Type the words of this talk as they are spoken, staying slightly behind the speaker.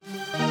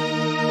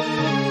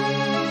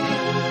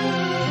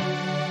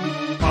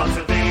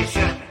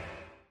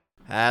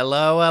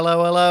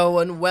Hello,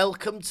 and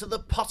welcome to the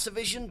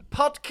Pottervision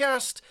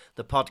podcast.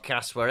 The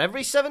podcast where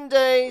every 7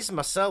 days,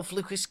 myself,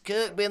 Lucas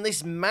Kirkby, and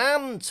this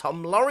man,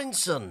 Tom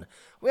Lawrenson,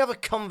 we have a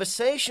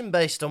conversation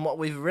based on what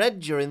we've read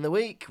during the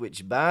week,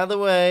 which, by the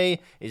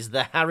way, is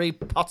the Harry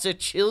Potter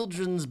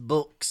children's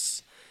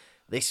books.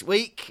 This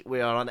week,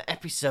 we are on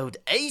episode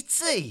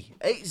 80.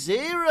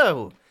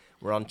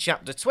 We're on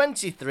chapter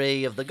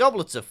 23 of The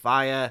Goblet of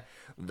Fire,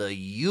 the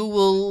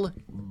Yule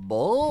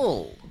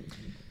Ball.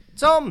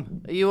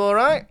 Tom, are you all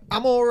right?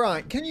 I'm all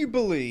right. Can you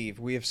believe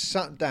we have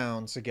sat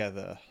down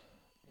together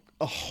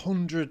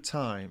 100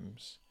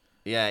 times?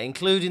 Yeah,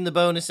 including the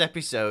bonus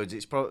episodes,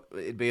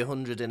 it'd be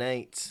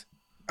 108.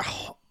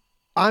 Oh,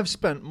 I've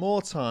spent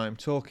more time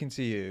talking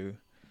to you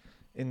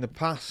in the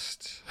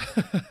past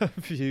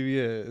few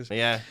years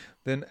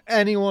than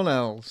anyone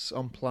else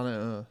on planet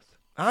Earth.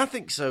 I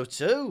think so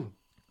too.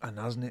 And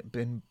hasn't it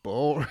been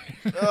boring?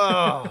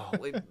 Oh,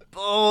 we're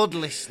bored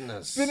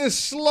listeners. It's been a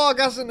slog,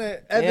 hasn't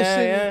it?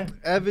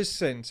 Ever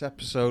since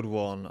episode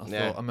 1,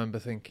 I remember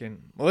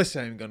thinking, well, this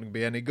ain't going to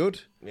be any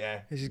good.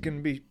 Yeah. This is going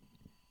to be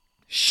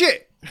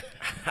shit.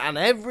 And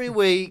every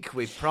week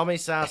we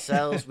promise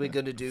ourselves we're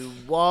going to do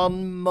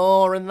one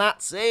more and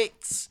that's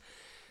it.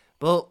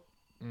 But,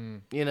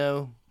 you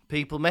know,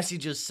 people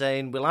message us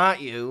saying, we like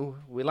you,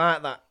 we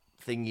like that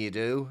thing you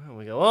do, and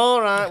we go,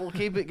 all right, we'll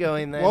keep it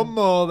going then. One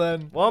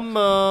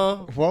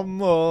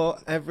more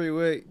every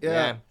week.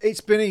 Yeah.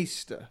 It's been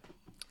Easter.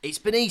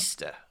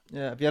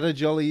 Yeah, have you had a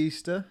jolly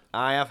Easter?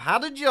 I have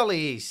had a jolly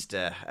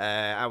Easter.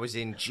 I was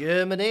in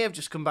Germany. I've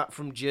just come back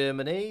from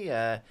Germany.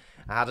 I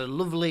had a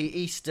lovely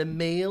Easter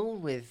meal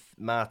with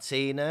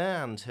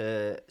Martina and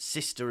her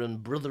sister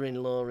and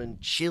brother-in-law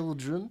and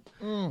children.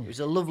 It was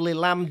a lovely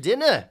lamb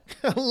dinner.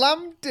 A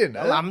lamb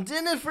dinner? A lamb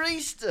dinner for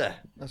Easter.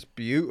 That's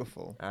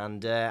beautiful.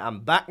 And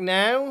I'm back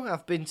now.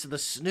 I've been to the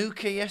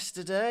snooker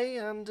yesterday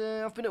and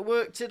I've been at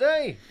work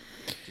today.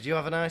 Did you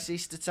have a nice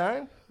Easter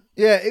time?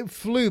 Yeah, it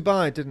flew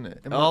by, didn't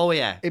it?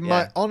 In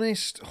my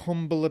honest,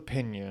 humble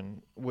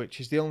opinion,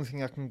 which is the only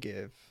thing I can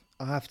give,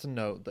 I have to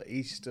note that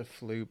Easter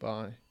flew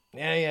by.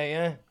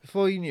 Yeah.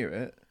 Before you knew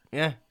it.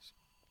 Yeah.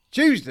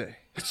 Tuesday.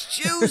 It's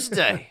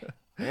Tuesday.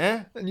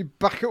 Yeah. And you're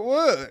back at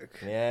work.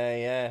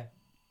 Yeah.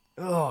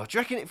 Oh, do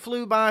you reckon it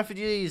flew by for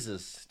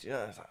Jesus? Do you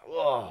know, it's like,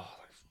 whoa,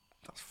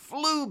 that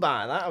flew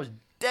by. I was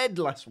dead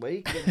last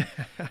week. And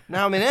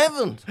now I'm in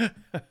heaven.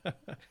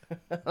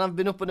 I've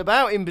been up and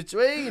about in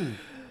between.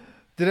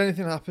 Did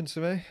anything happen to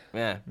me?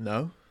 Yeah.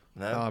 No.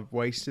 I've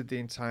wasted the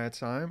entire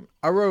time.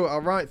 I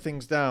write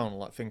things down,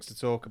 like things to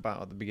talk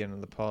about at the beginning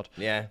of the pod.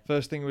 Yeah.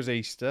 First thing was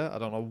Easter. I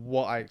don't know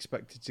what I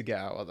expected to get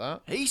out of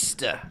that.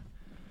 Easter?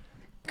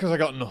 Because I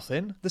got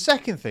nothing. The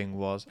second thing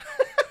was...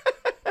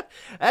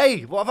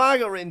 Hey, what have I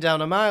got written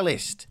down on my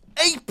list?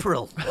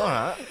 April. All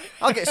right.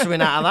 I'll get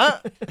something out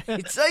of that.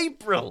 It's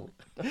April.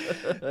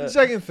 The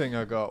second thing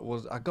I got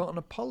was I got an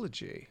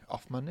apology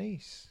off my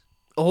niece.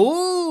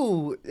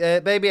 Oh,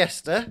 baby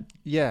Esther.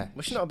 Yeah.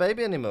 Well, she's not a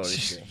baby anymore, is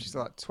she? She's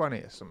like 20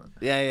 or something.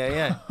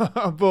 Yeah.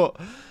 But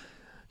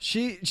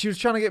she was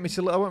trying to get me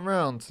to... I went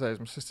round today. It was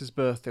my sister's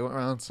birthday. I went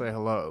round to say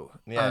hello.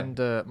 Yeah.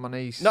 And my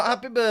niece... Not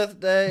happy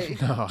birthday.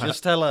 No.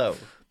 Just hello.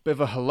 Bit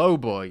of a hello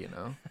boy, you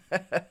know.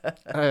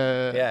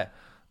 Yeah.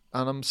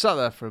 And I'm sat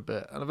there for a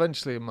bit. And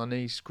eventually my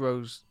niece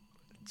grows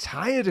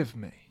tired of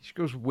me. She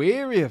grows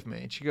weary of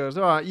me. And she goes,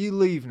 all right, you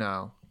leave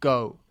now.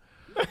 Go.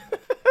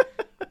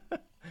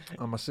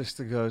 And my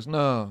sister goes,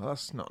 no,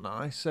 that's not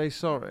nice. Say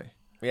sorry.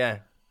 Yeah.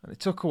 And it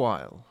took a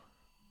while.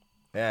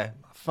 Yeah.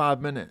 5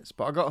 minutes.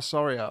 But I got a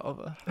sorry out of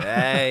her.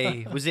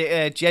 Hey. Was it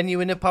a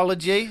genuine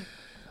apology?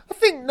 I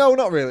think, no,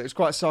 not really. It was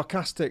quite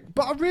sarcastic.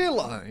 But I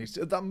realised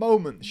at that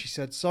moment she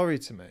said sorry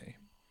to me.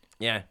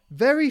 Yeah.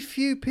 Very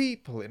few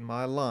people in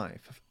my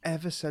life have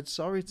ever said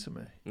sorry to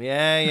me.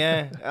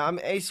 Yeah.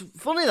 It's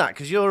funny that,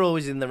 because you're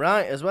always in the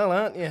right as well,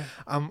 aren't you?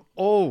 I'm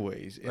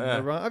always in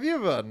the right. Have you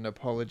ever had an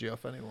apology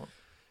off anyone?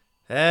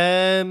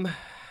 I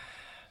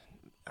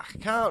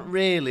can't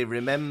really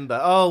remember.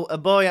 Oh, a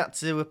boy had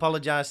to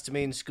apologise to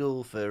me in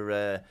school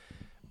for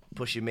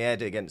pushing my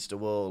head against a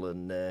wall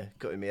and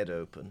cutting my head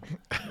open.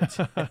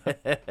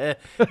 A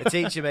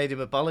teacher made him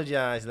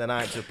apologise, and then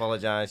I had to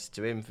apologise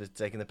to him for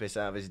taking the piss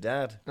out of his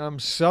dad. I'm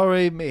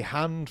sorry, me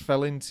head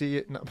fell into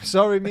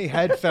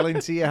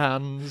your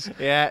hands.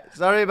 Yeah,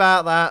 sorry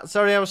about that.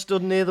 Sorry I was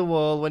stood near the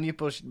wall when you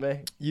pushed me.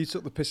 You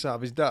took the piss out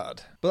of his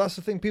dad. But that's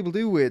the thing, people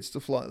do weird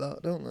stuff like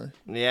that, don't they?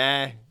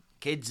 Yeah,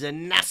 kids are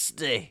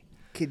nasty.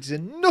 Kids are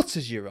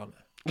nutters, Your Honour.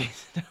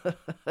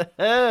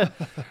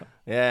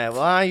 Yeah,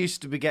 well, I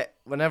used to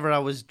whenever I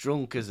was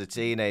drunk as a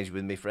teenager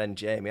with my friend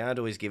Jamie, I'd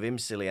always give him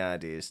silly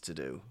ideas to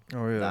do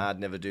that I'd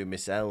never do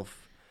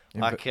myself.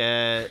 Yeah, like,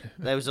 there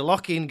was a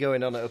lock-in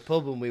going on at a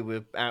pub and we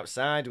were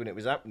outside when it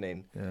was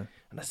happening. Yeah.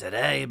 And I said,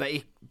 hey,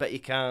 bet you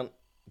can't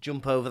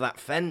jump over that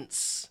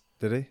fence.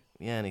 Did he?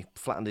 Yeah, and he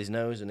flattened his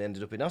nose and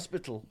ended up in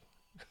hospital.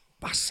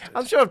 Bastard.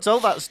 I'm sure I've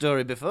told that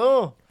story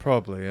before.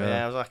 Probably, yeah.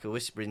 Yeah, I was like a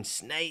whispering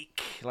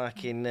snake,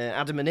 like in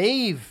Adam and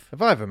Eve.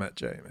 Have I ever met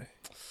Jamie?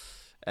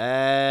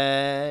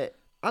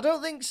 I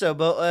don't think so,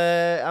 but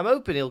I'm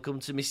hoping he'll come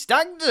to me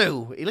stag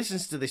do. He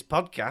listens to this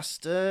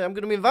podcast. I'm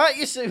going to invite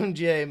you soon,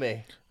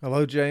 Jamie.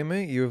 Hello,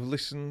 Jamie. You have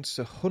listened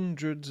to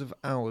hundreds of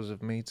hours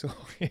of me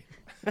talking.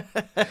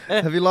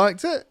 Have you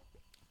liked it?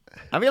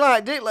 Have you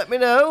liked it? Let me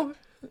know.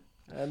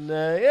 And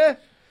yeah.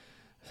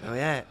 So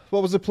yeah.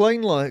 What was the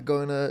plane like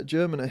going to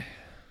Germany?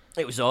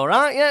 It was all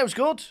right. Yeah, it was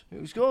good.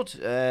 It was good.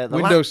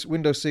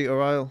 Window seat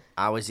or aisle?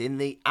 I was in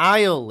the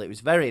aisle. It was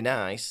very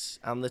nice.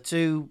 And the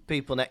two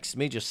people next to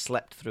me just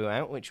slept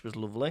throughout, which was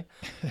lovely.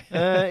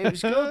 It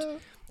was good.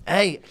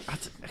 Hey,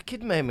 a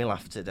kid made me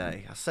laugh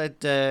today. I said,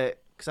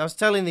 because I was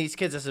telling these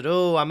kids, I said,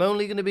 oh, I'm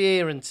only going to be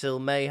here until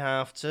May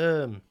half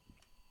term.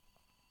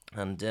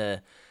 And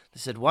they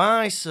said,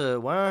 why, sir,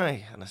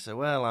 why? And I said,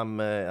 well,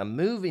 I'm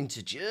moving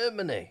to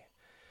Germany.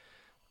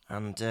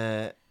 And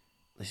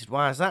they said,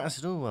 why is that? I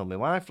said, oh, well, my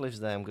wife lives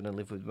there. I'm going to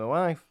live with my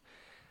wife.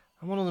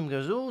 And one of them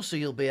goes, oh, so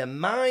you'll be a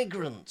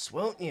migrant,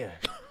 won't you?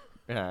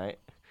 Right.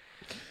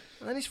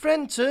 And then his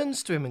friend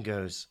turns to him and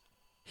goes,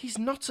 he's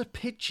not a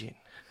pigeon.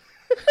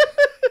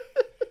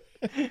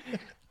 I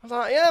was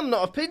like, yeah, I'm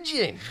not a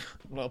pigeon.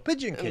 I'm not a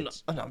pigeon,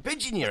 kids. I'm not a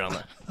pigeon, Your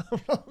Honour. I'm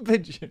not a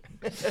pigeon.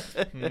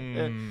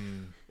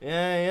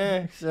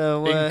 Yeah.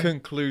 So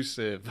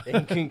Inconclusive.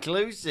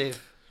 Inconclusive.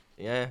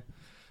 Yeah.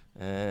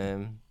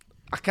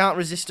 I can't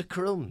resist a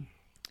crumb.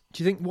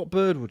 Do you think, what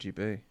bird would you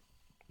be?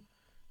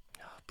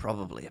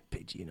 Probably a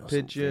pigeon or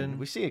pigeon. Something.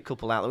 We see a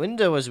couple out the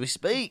window as we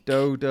speak.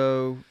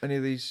 Dodo. Any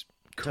of these?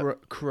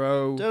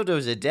 Crow.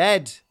 Dodos are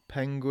dead.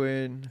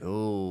 Penguin.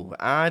 Oh,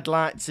 I'd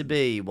like to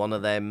be one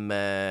of them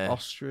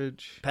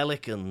ostrich.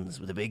 Pelicans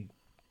with a big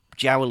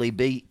jowly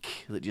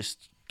beak that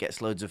just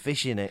gets loads of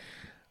fish in it.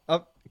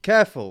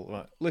 Careful,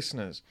 right,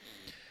 listeners.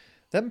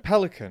 Them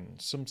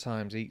pelicans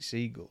sometimes eat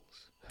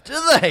seagulls. Do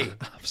they?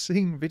 I've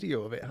seen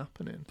video of it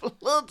happening.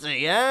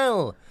 Bloody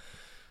hell.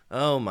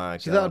 Oh, my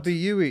God. So that'd be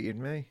you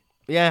eating me.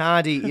 Yeah,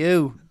 I'd eat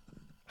you.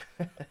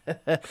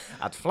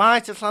 I'd fly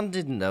to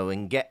Llandudno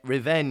and get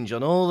revenge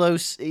on all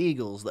those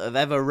seagulls that have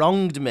ever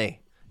wronged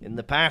me in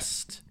the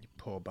past. You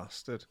poor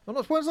bastard.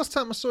 When's the last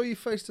time I saw you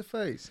face to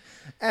face?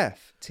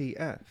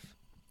 FTF.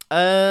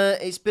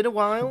 It's been a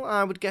while.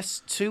 I would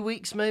guess 2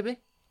 weeks, maybe.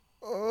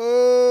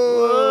 Oh!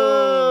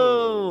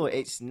 Whoa!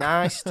 It's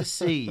nice to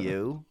see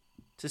you.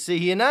 To see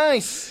you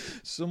nice.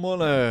 Someone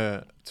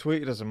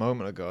tweeted us a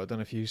moment ago. I don't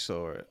know if you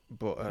saw it,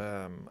 but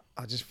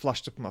I just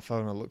flashed up on my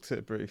phone. I looked at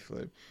it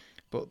briefly,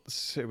 but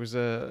it was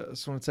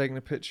someone taking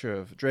a picture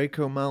of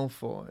Draco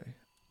Malfoy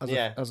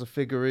as a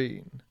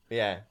figurine.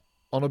 Yeah.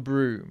 On a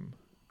broom,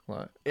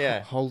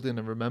 holding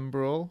a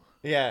Remember All.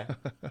 Yeah.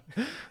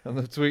 And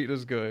the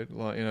tweeter's going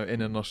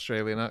in an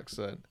Australian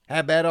accent.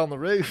 How bad on the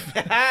roof?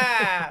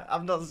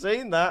 I've not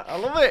seen that. I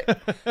love it.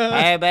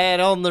 How bad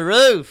on the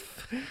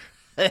roof?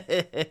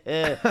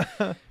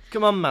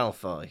 Come on,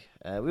 Malfoy.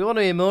 We want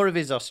to hear more of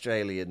his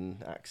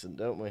Australian accent,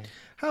 don't we?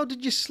 How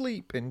did you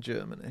sleep in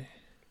Germany?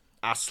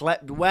 I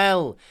slept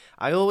well.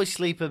 I always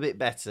sleep a bit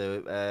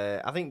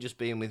better. I think just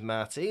being with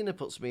Martina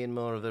puts me in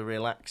more of a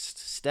relaxed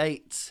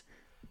state,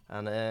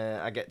 and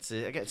I get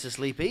to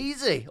sleep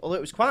easy. Although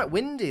it was quite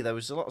windy, there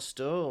was a lot of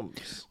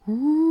storms.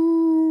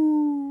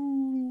 Ooh.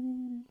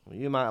 Well,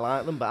 you might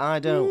like them, but I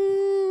don't.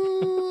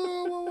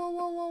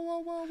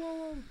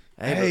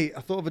 Hey, I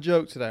thought of a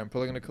joke today. I'm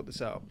probably going to cut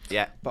this out.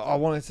 Yeah. But I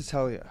wanted to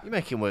tell you. You're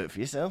making work for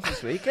yourself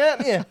this week,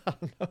 aren't you? I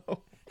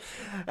know.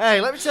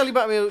 Hey, let me tell you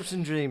about my hopes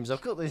and dreams.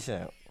 I've cut this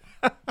out.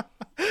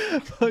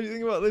 What do you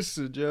think about this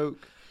as a joke?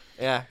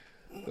 Yeah.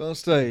 Go on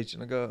stage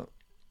and I go,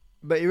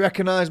 bet you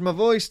recognise my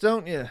voice,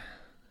 don't you?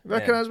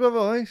 Recognise my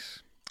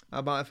voice? How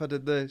about if I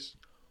did this?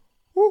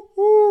 Woo,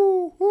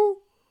 woo, woo,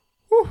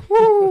 woo,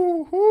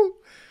 woo, woo.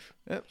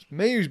 Yep, it's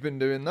me who's been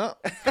doing that.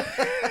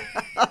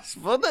 That's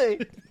funny.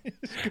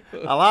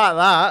 I like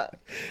that.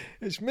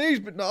 It's me who's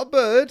been, not a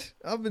bird.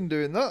 I've been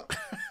doing that.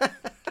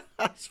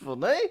 That's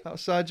funny.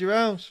 Outside your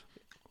house.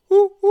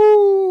 Woo,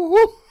 woo,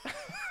 woo.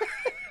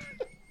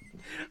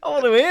 I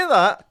want to hear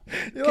that.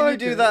 Can like you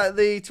do it? that at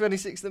the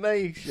 26th of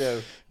May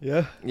show?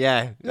 Yeah.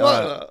 Yeah. You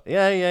like that?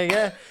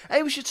 Yeah.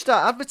 Hey, we should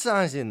start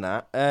advertising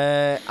that.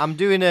 I'm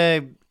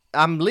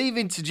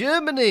leaving to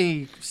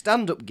Germany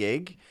stand-up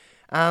gig,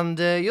 and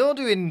you're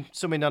doing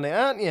something on it,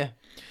 aren't you?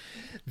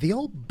 The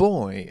old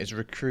boy has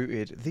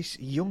recruited this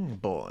young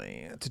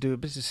boy to do a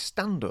bit of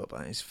stand-up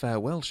at his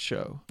farewell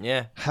show.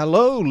 Yeah.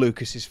 Hello,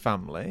 Lucas's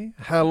family.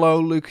 Hello,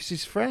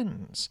 Lucas's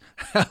friends.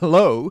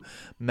 Hello,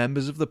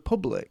 members of the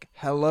public.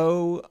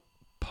 Hello,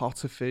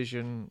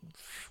 Pottervision,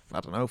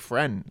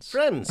 friends.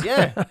 Friends,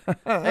 yeah.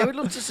 Hey, we'd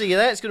love to see you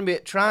there. It's going to be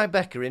at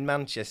Tribeca in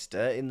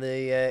Manchester, in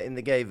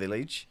the gay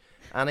village,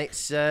 and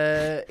it's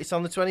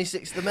on the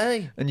 26th of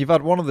May. And you've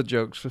had one of the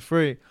jokes for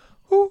free.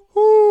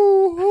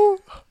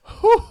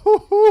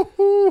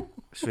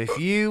 So if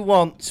you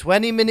want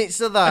 20 minutes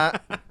of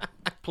that,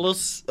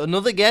 plus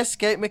another guest,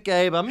 Kate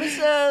McCabe, and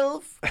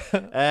myself,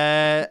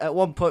 at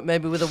one point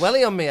maybe with a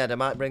welly on my head, I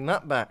might bring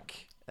that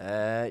back.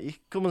 you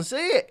can come and see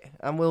it,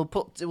 and we'll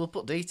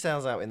put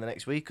details out in the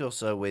next week or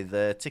so with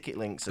ticket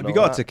links. And Have all you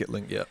got that. a ticket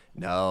link yet?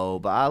 No,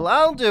 but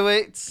I'll do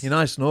it. You're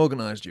nice and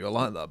organised, you. I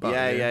like that about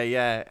you.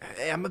 Yeah.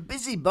 Hey, I'm a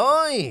busy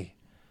boy.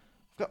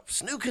 I've got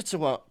snooker to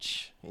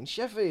watch in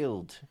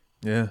Sheffield.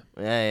 Yeah.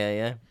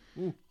 Yeah.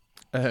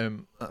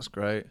 That's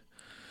great.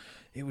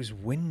 It was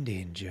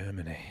windy in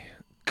Germany.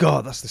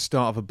 God, that's the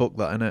start of a book,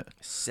 that, isn't it?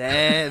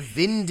 Sehr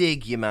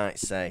windig, you might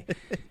say.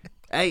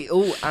 Hey,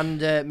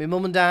 and my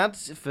mum and dad,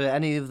 for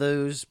any of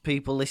those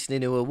people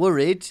listening who are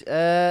worried,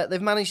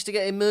 they've managed to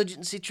get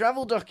emergency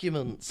travel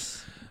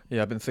documents.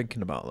 Yeah, I've been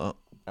thinking about that.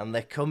 And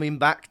they're coming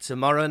back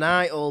tomorrow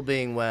night, all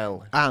being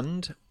well.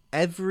 And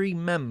every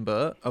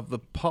member of the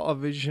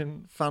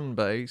Pottervision fan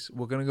base,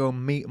 we're going to go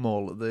and meet them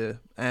all at the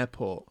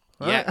airport.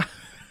 Right? Yeah,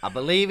 I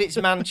believe it's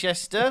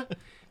Manchester.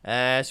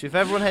 So if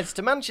everyone heads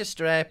to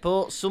Manchester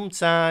Airport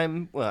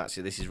sometime... Well,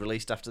 actually, this is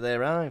released after they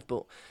arrive,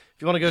 but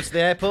if you want to go to the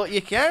airport,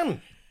 you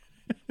can.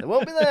 They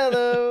won't be there,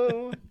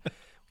 though.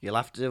 You'll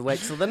have to wait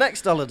till the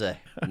next holiday.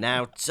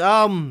 Now,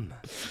 Tom.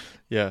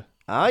 Yeah.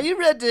 Are you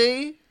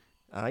ready?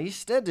 Are you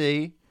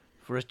steady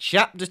for a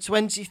Chapter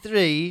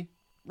 23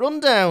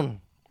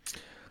 rundown?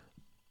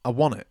 I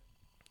want it.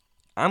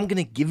 I'm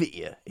going to give it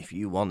you if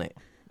you want it.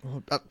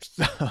 Well,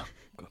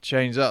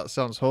 change that.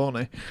 Sounds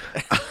horny.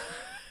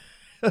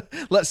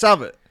 Let's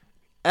have it.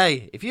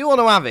 Hey, if you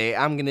want to have it,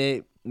 I'm going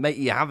to make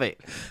you have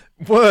it.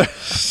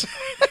 Worse.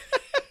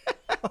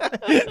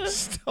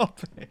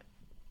 Stop it.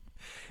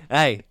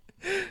 Hey,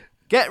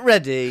 get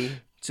ready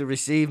to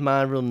receive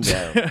my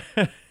rundown.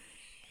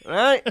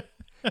 Right?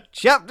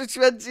 Chapter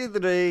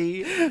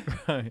 23.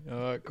 Right,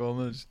 alright, go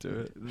on, let's do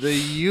it. The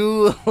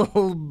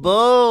Yule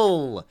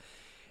Ball.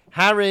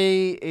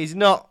 Harry is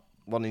not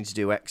wanting to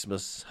do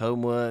Xmas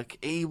homework.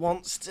 He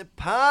wants to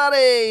party.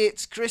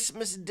 It's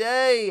Christmas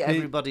Day.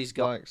 Everybody's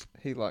got...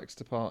 He likes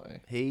to party.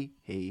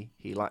 He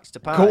likes to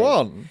party. Go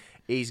on.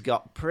 He's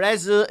got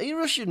presents. Are you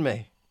rushing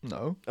me?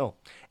 No. Oh,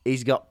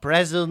 he's got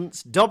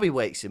presents. Dobby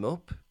wakes him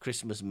up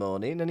Christmas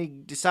morning and he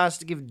decides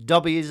to give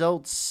Dobby his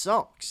old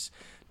socks.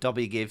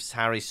 Dobby gives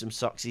Harry some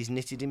socks he's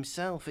knitted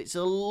himself. It's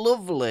a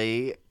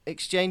lovely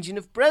exchanging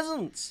of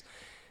presents.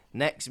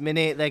 Next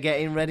minute, they're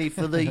getting ready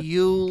for the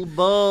Yule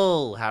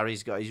Ball.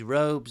 Harry's got his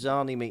robes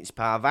on. He meets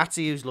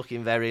Parvati, who's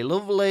looking very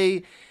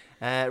lovely.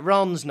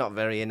 Ron's not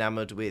very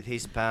enamoured with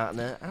his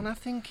partner, and I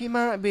think he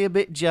might be a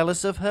bit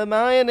jealous of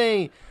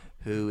Hermione,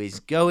 who is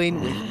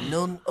going with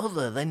none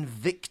other than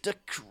Victor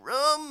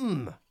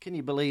Crumb. Can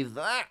you believe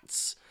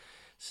that?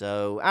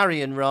 So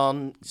Harry and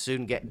Ron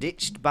soon get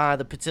ditched by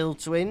the Patil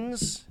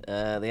twins.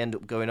 They end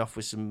up going off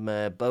with some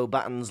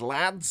Beauxbatons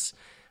lads,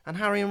 and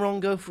Harry and Ron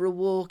go for a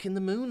walk in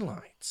the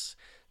moonlight.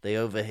 They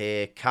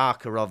overhear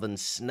Karkaroff and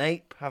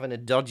Snape having a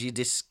dodgy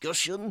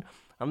discussion,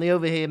 and they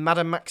overhear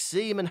Madame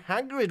Maxime and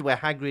Hagrid, where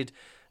Hagrid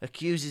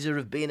accuses her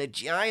of being a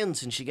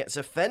giant, and she gets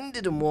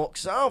offended and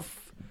walks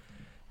off.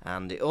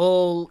 And it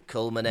all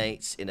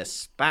culminates in a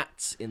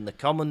spat in the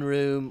common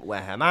room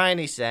where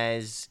Hermione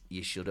says,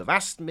 "You should have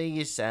asked me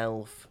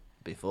yourself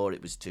before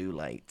it was too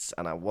late,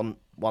 and I want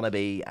to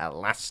be a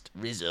last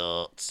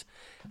resort."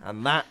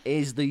 And that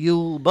is the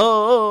Yule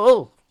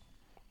Ball.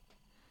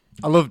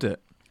 I loved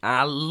it.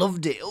 I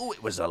loved it. Oh,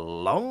 it was a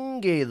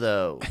longie,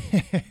 though.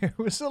 It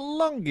was a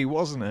longie,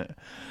 wasn't it?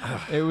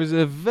 It was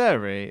a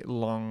very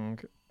long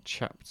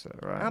chapter,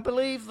 right? I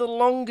believe the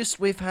longest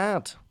we've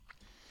had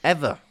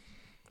ever.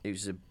 It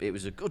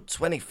was a good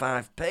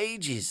 25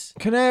 pages.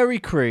 Canary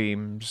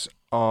creams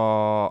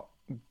are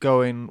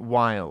going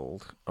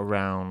wild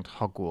around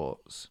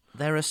Hogwarts.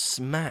 They're a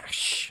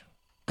smash.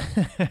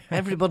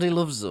 Everybody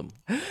loves them.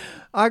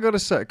 I gotta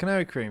say,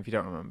 canary cream, if you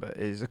don't remember,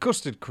 is a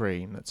custard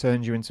cream that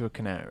turns you into a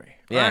canary.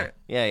 Yeah, Right?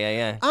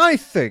 yeah. I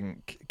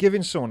think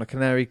giving someone a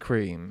canary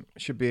cream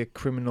should be a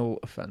criminal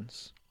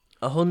offence.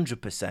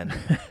 100%.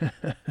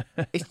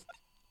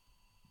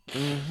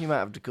 You might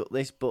have to cut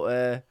this,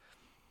 but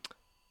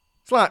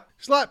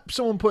It's like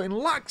someone putting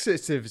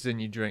laxatives in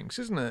your drinks,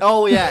 isn't it?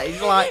 oh yeah,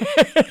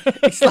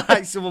 it's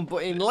like someone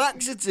putting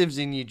laxatives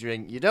in your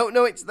drink. You don't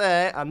know it's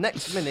there, and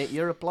next minute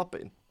you're a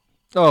plopping.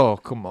 Oh,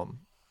 come on.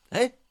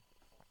 Eh?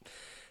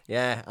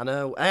 Yeah, I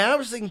know. I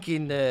was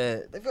thinking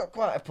they've got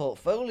quite a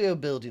portfolio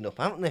building up,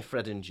 haven't they,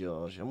 Fred and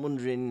George? I'm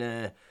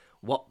wondering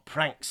what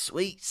prank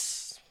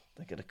sweets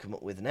they're going to come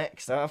up with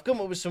next. I've come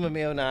up with some of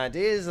my own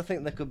ideas. I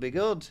think they could be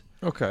good.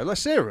 Okay,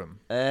 let's hear them.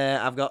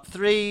 I've got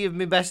 3 of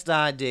my best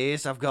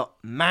ideas. I've got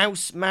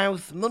mouse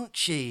mouth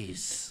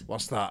munchies.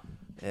 What's that?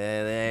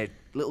 They're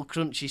little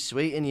crunchy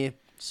sweet, and you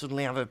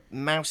suddenly have a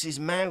mouse's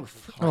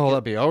mouth. Oh,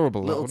 that'd be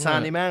horrible. Little wouldn't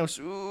tiny it? mouse.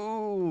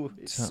 Ooh,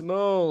 it's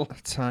small. A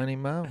tiny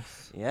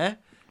mouth. Yeah.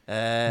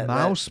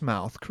 Mouse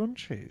mouth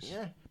crunchies.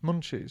 Yeah.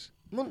 Munchies.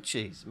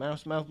 Munchies.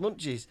 Mouse mouth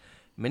munchies.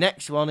 My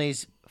next one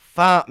is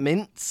fart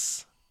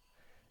mints.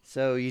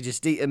 So you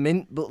just eat a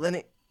mint, but then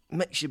it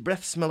makes your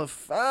breath smell of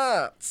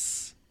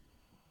farts.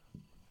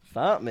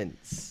 Fart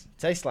mints.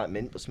 Tastes like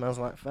mint, but smells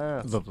like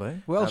farts.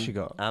 Lovely. What else you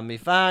got? And my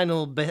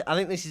final I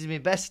think this is my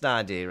best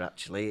idea,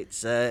 actually.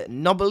 It's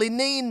knobbly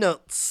knee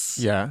nuts.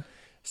 Yeah.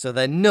 So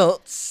they're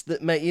nuts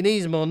that make your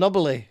knees more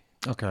knobbly.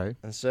 Okay.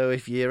 And so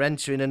if you're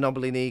entering a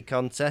knobbly knee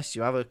contest,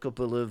 you have a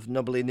couple of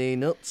knobbly knee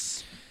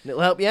nuts, and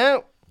it'll help you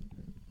out.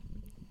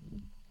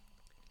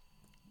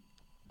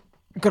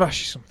 I've got to ask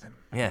you something.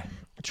 Yeah.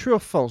 True or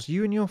false,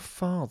 you and your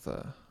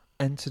father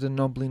entered a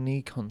knobbly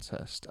knee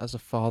contest as a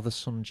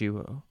father-son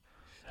duo?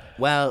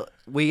 Well,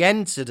 we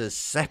entered as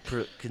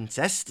separate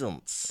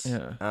contestants.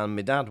 Yeah. And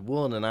my dad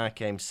won and I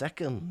came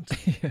second.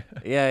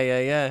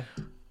 Yeah.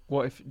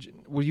 What if...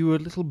 Were you a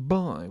little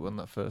boy when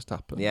that first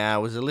happened? Yeah, I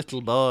was a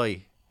little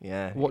boy.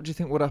 Yeah. What do you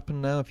think would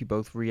happen now if you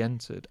both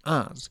re-entered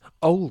as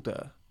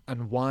older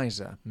and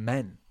wiser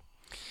men?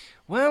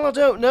 Well, I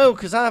don't know,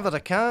 because I've had a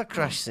car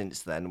crash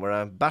since then where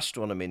I bashed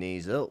one of my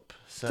knees up.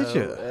 So, Did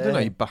you? I don't know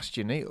you bashed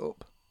your knee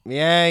up.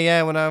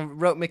 Yeah. When I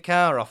wrote my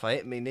car off, I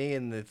hit my knee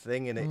in the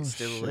thing, and it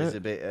still shit. is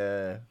a bit...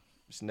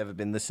 it's never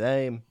been the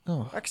same.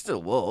 Oh. I can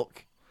still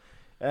walk.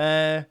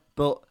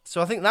 But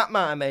so I think that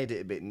might have made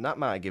it a bit... That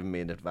might have given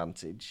me an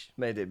advantage.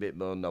 Made it a bit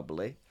more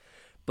knobbly.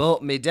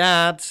 But my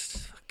dad...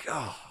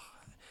 God...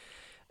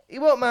 He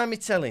won't mind me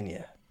telling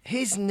you.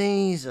 His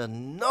knees are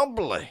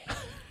knobbly.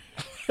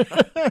 Do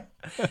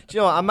you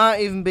know what? I might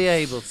even be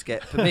able to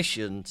get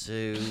permission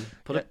to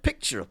put a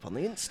picture up on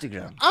the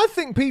Instagram. I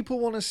think people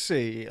want to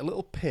see a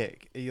little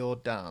pic of your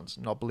dad's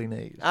knobbly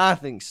knees. I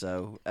think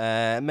so.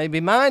 Maybe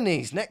my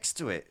knees next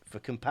to it for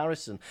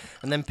comparison.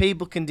 And then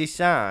people can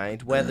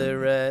decide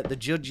whether the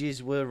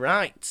judges were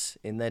right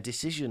in their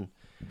decision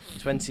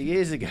 20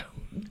 years ago.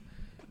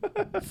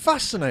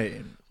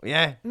 Fascinating.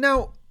 Yeah.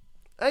 Now...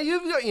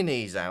 You've got your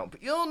knees out,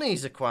 but your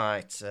knees are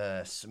quite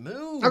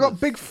smooth. I got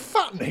big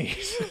fat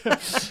knees.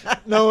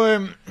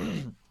 No,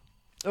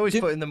 Oh, he's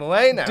putting them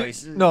away now.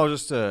 Just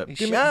give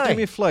shy.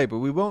 me a flavour.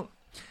 We won't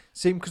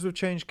see because we've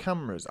changed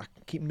cameras. I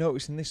keep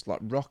noticing this like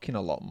rocking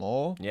a lot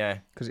more. Yeah.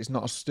 Because it's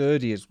not as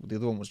sturdy as the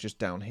other one was just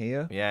down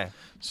here. Yeah.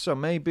 So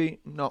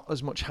maybe not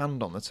as much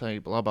hand on the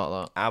table. How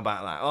about How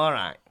about that? All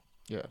right.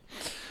 that? Yeah.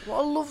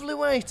 What a lovely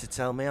way to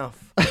tell me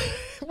off.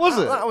 Was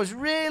it? That was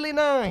really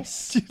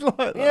nice. Do you like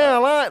that? Yeah, I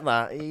like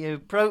that. You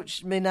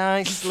approached me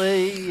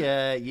nicely.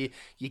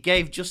 You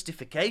gave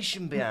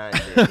justification behind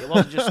it. It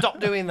wasn't just stop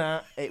doing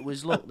that. It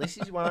was, look, this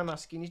is why I'm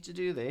asking you to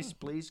do this.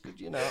 Please, could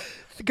you not?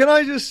 Can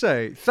I just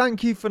say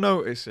thank you for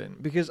noticing?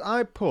 Because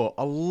I put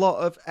a lot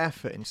of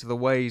effort into the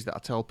ways that I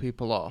tell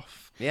people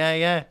off.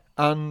 Yeah.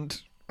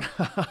 And...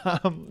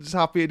 I'm just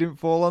happy it didn't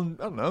fall on,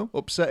 I don't know,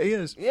 upset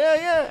ears.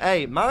 Yeah.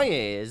 Hey, my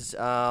ears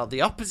are the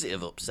opposite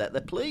of upset.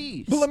 They're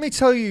pleased. But let me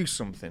tell you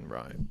something,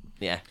 right?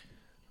 Yeah.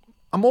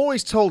 I'm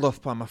always told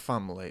off by my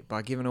family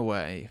by giving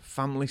away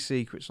family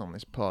secrets on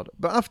this pod.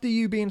 But after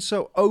you being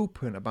so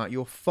open about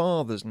your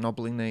father's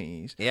knobbly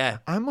knees, Yeah.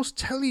 I must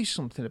tell you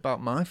something about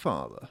my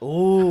father.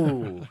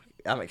 Ooh.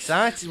 I'm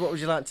excited. What would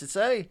you like to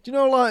say? Do you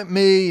know, like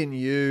me and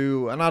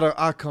you, and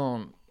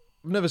I've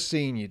never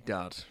seen your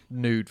dad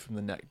nude from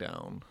the neck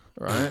down,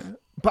 right?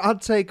 But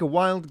I'd take a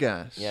wild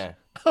guess. Yeah.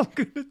 I'm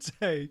going to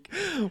take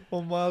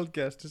one wild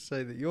guess to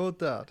say that your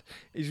dad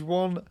is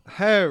one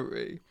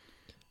hairy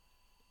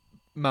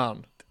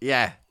man.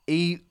 Yeah.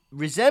 He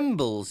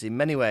resembles, in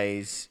many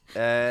ways,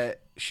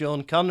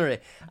 Sean Connery.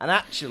 And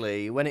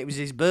actually, when it was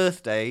his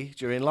birthday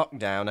during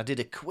lockdown, I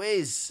did a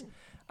quiz.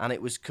 And it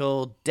was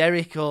called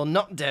Derek or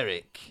Not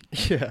Derek.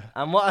 Yeah.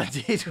 And what I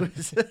did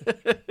was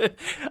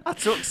I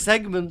took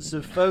segments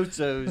of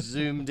photos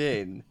zoomed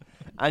in,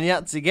 and you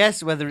had to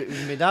guess whether it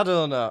was my dad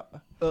or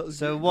not.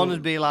 So one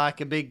would be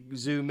like a big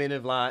zoom in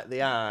of like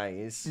the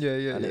eyes.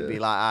 Yeah. And it'd be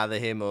like either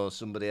him or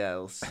somebody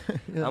else.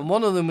 Yeah. And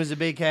one of them was a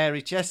big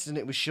hairy chest, and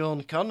it was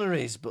Sean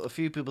Connery's, but a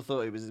few people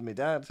thought it was my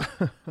dad.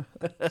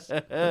 That's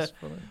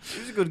funny. It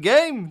was a good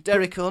game,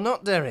 Derek or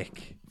Not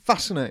Derek.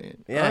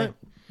 Fascinating. Yeah. Right?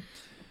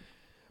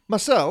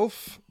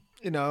 Myself,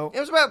 you know... I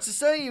was about to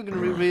say you were going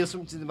to reveal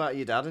something about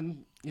your dad,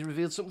 and you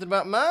revealed something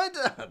about my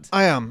dad.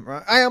 I am,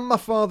 right? I am my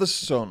father's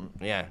son.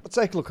 Yeah. Let's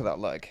take a look at that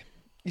leg.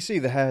 You see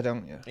the hair,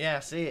 don't you? Yeah, I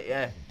see it,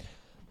 yeah.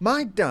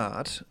 My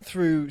dad,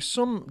 through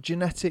some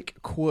genetic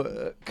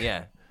quirk,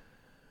 Yeah.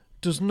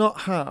 does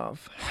not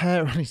have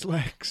hair on his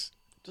legs.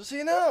 Does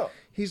he not?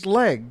 His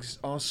legs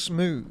are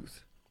smooth.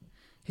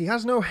 He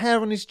has no hair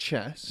on his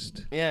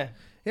chest. Yeah.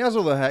 He has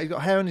all the hair. He's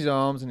got hair on his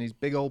arms and his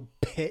big old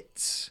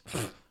pits.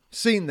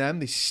 Seen them.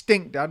 They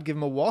stink, Dad. Give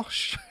them a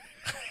wash.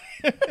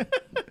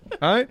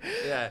 Right?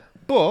 Yeah.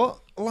 But,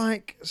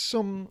 like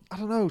some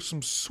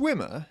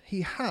swimmer,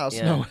 he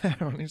has no hair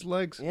on his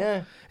legs.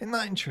 Yeah. Isn't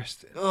that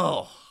interesting?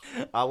 Oh,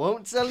 I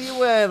won't tell you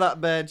where that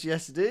bare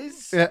chest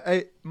is.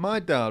 Yeah, my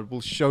dad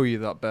will show you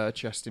that bare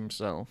chest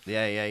himself.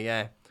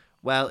 Yeah.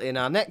 Well, in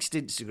our next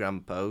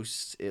Instagram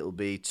post, it'll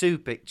be 2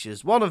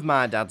 pictures. One of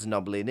my dad's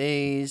knobbly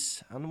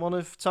knees and one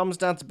of Tom's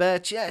dad's bare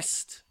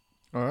chest.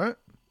 All right.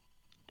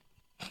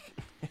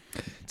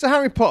 It's a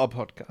Harry Potter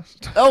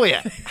podcast. Oh,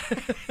 yeah.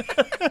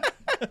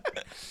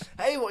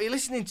 Hey, what are you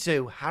listening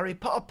to? Harry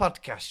Potter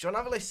podcast. Do you want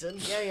to have a listen?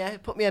 Yeah.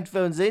 Put my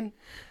headphones in.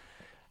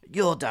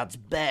 Your dad's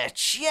bare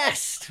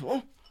chest.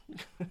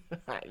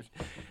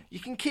 You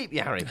can keep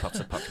your Harry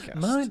Potter podcast.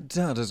 My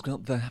dad has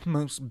got the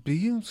most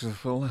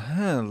beautiful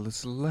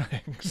hairless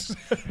legs.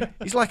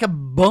 He's like a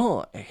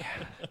boy.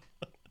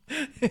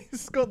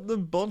 He's got the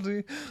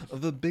body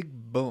of a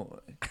big boy.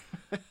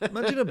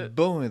 Imagine a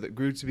boy that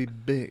grew to be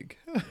big.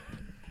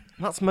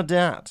 That's my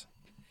dad.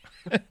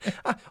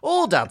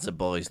 All dads are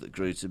boys that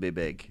grew to be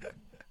big.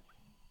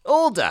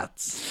 All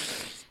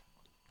dads.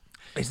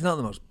 Isn't that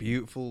the most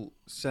beautiful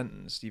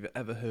sentence you've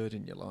ever heard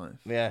in your life?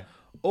 Yeah.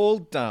 All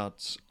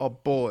dads are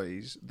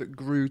boys that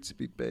grew to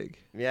be big.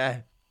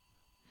 Yeah.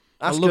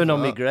 That's love going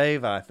on my that.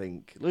 grave, I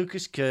think.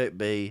 Lucas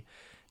Kirkby,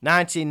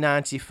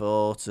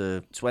 1994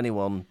 to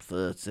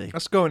 2130.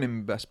 That's going in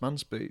my best man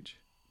speech.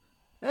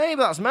 Hey,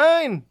 that's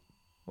mine.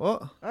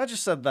 What? I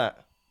just said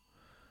that.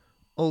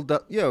 All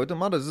dad. Yo, it don't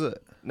matter, does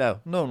it? No.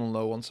 No one will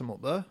know once I'm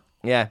up there.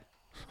 Yeah.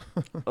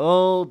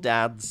 All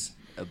dads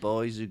are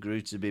boys who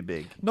grew to be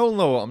big. No one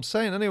will know what I'm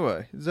saying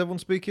anyway. Does everyone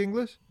speak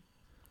English?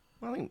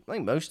 I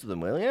think most of them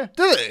will, yeah.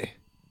 Do they?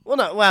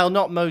 Well,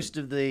 not most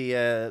of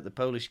the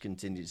Polish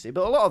contingency,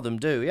 but a lot of them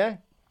do, yeah.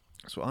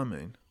 That's what I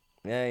mean.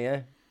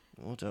 Yeah.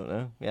 I don't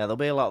know. Yeah, there'll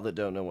be a lot that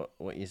don't know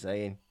what you're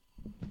saying.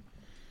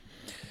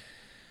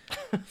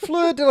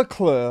 Fleur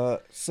Delacroix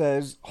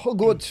says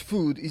Hogwarts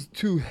food is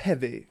too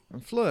heavy.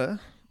 And Fleur,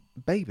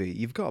 baby,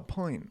 you've got a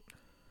point.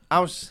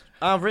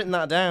 I've written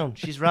that down.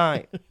 She's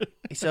right.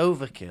 It's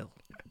overkill.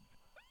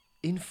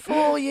 In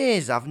 4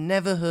 years, I've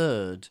never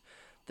heard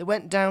they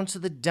went down to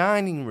the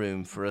dining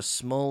room for a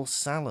small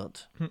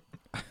salad.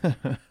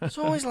 It's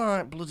always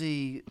like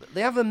bloody...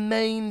 They have a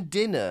main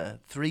dinner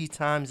 3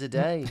 times a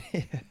day.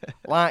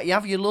 Like, you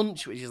have your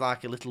lunch, which is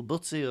like a little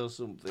butty or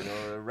something,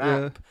 or a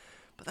wrap. Yeah.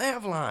 But they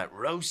have, like,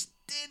 roast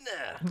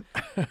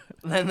dinner.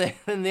 And then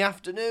in the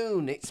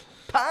afternoon, it's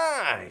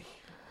pie.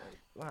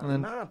 Like,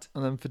 mad.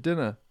 And then for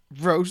dinner,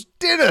 roast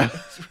dinner.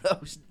 It's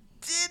roast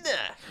dinner.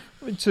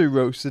 I mean, 2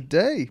 roasts a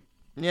day.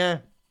 Yeah.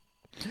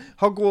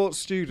 Hogwarts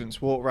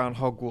students walk around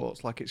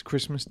Hogwarts like it's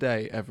Christmas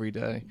Day every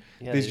day.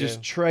 Yeah, There's they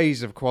just do.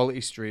 trays of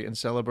Quality Street and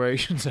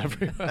celebrations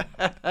everywhere.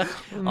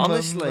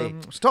 Honestly.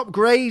 Stop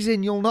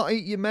grazing, you'll not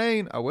eat your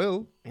main. I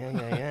will.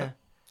 Yeah.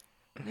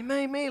 And it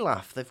made me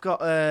laugh. They've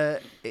got,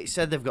 it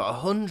said they've got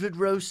 100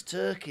 roast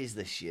turkeys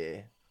this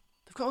year.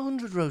 They've got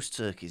 100 roast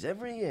turkeys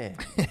every year.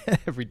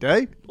 Every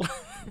day.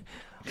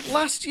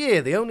 Last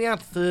year, they only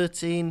had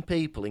 13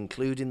 people,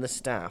 including the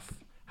staff,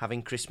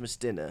 having Christmas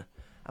dinner,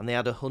 and they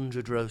had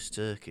 100 roast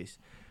turkeys.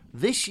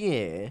 This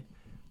year,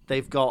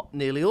 they've got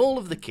nearly all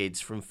of the kids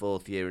from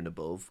 4th year and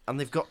above, and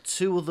they've got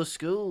 2 other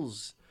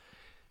schools.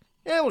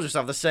 Yeah, we'll just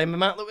have the same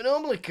amount that we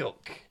normally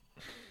cook.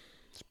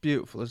 It's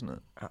beautiful, isn't it?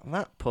 At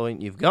that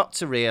point, you've got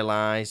to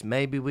realise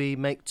maybe we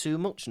make too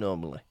much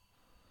normally.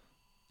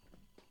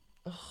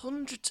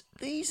 100...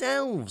 These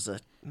elves are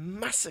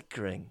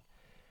massacring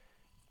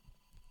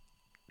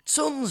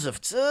tons of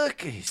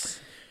turkeys.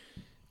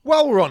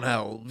 While we're on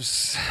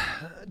elves,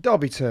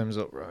 Dobby turns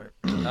up, right?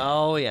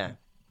 Oh, yeah.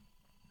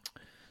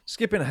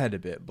 Skipping ahead a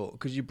bit, but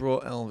because you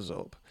brought elves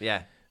up.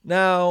 Yeah.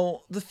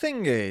 Now, the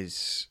thing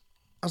is,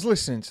 I was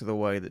listening to the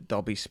way that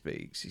Dobby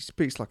speaks. He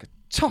speaks like a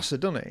tosser,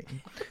 doesn't he?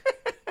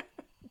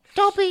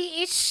 Dobby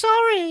is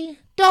sorry.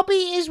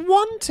 Dobby is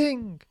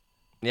wanting.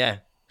 Yeah.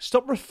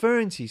 Stop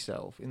referring to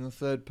yourself in the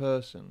third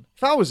person.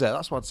 If I was there,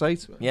 that's what I'd say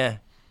to him. Yeah.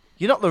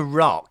 You're not the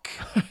Rock.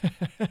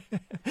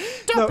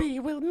 Dobby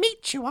will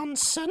meet you on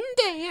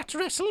Sunday at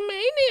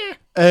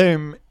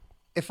WrestleMania.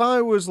 If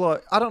I was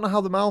like, I don't know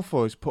how the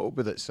Malfoys put up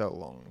with it so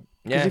long.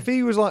 Because Yeah. if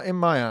he was like in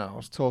my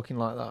house talking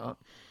like that,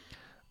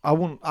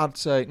 I'd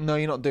say, no,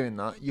 you're not doing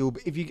that.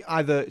 If you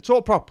either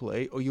talk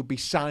properly or you'll be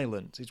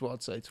silent, is what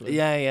I'd say to him.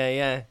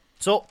 Yeah.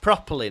 Talk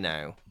properly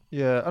now.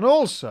 Yeah, and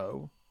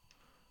also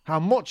how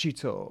much he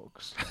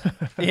talks.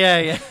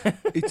 Yeah.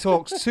 He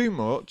talks too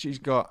much. He's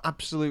got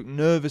absolute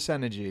nervous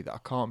energy that I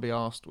can't be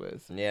arsed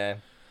with. Yeah.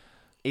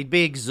 He'd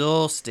be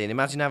exhausting.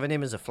 Imagine having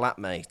him as a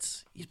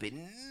flatmate. You'd be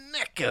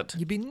knackered.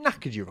 You'd be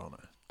knackered, Your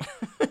Honour.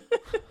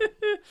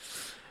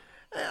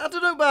 I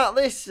don't know about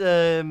this.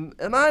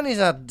 Hermione's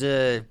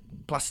had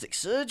plastic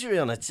surgery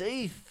on her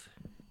teeth.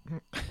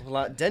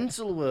 Like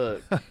dental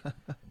work.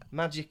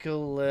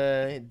 Magical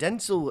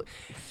dental work.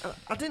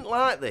 I didn't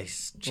like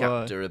this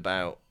chapter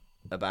about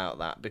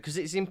that because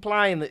it's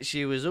implying that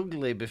she was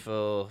ugly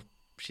before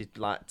she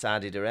like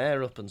tidied her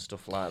hair up and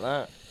stuff like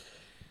that.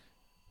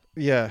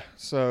 Yeah,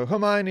 so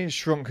Hermione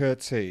shrunk her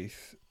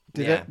teeth.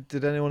 Yeah.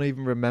 Did anyone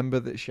even remember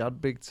that she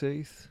had big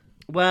teeth?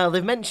 Well,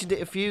 they've mentioned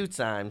it a few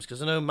times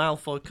because I know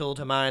Malfoy called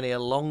Hermione a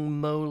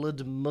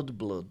long-moled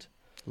mudblood.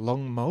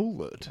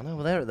 Long-moled? I know,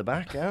 we're there at the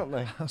back, aren't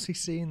they? How's he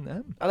seeing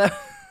them? I know.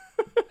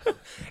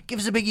 Give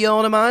us a big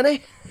yawn,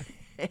 Hermione.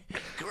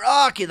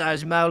 Crikey,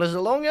 those molars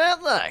are long,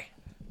 aren't they?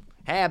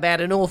 How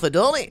about an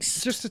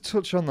orthodontist? Just to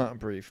touch on that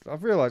briefly,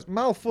 I've realised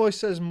Malfoy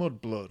says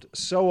mudblood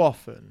so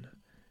often,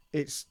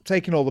 it's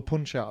taken all the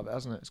punch out of it,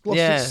 hasn't it? It's lost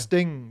its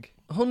sting.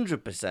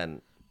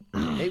 100%.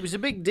 It was a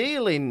big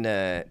deal in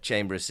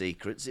Chamber of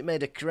Secrets. It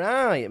made her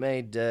cry. It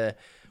made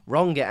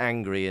Ron get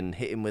angry and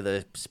hit him with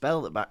a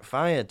spell that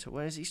backfired,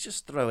 whereas he's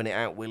just throwing it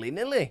out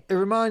willy-nilly. It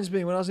reminds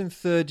me, when I was in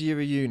third year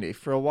of uni,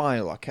 for a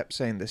while I kept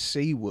saying the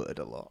C word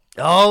a lot.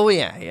 Oh,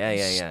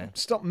 yeah.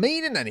 Stop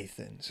meaning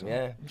anything. So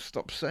Yeah.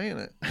 Stop saying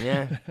it.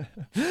 Yeah.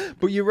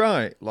 But you're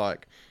right,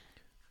 like,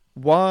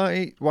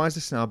 why is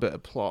this now a bit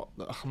of plot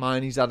that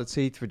Hermione's had her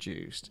teeth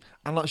reduced?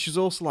 And like, she was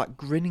also like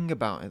grinning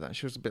about it, that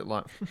she was a bit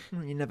like,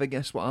 you never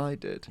guess what I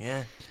did.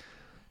 Yeah.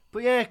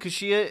 But yeah,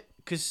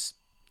 because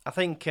I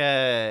think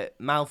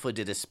Malfoy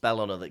did a spell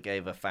on her that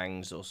gave her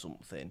fangs or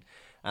something.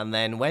 And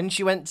then when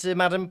she went to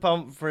Madame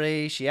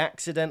Pomfrey, she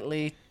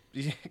accidentally...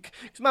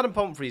 Because Madame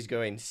Pomfrey's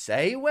going,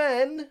 say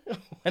when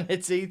her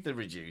teeth are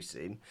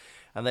reducing.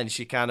 And then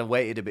she kind of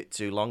waited a bit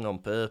too long on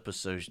purpose,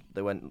 so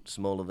they went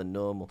smaller than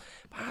normal.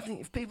 But I think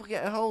if people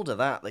get a hold of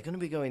that, they're going to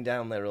be going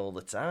down there all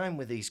the time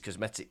with these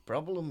cosmetic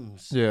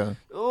problems. Yeah.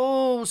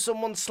 Oh,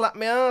 someone slapped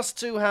my arse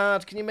too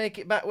hard. Can you make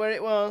it back where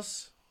it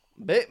was?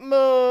 Bit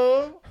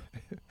more.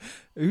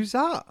 Who's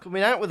that?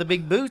 Coming out with a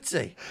big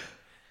booty.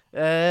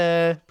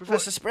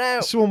 Professor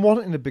Sprout. Someone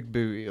wanting a big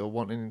booty or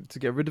wanting to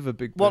get rid of a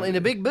big booty? Wanting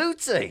a big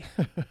booty.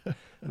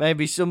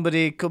 Maybe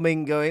somebody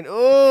coming going,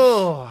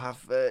 oh,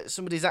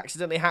 somebody's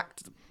accidentally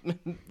hacked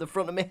the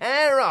front of my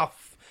hair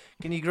off.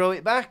 Can you grow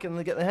it back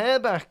and get the hair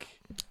back?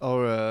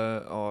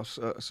 Or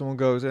someone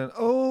goes in,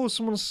 oh,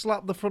 someone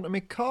slapped the front of my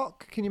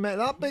cock. Can you make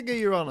that bigger,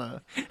 Your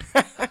Honour?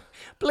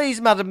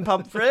 Please, Madame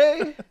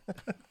Pomfrey.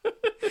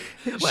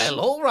 Well,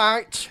 all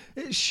right.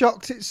 It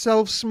shocked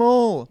itself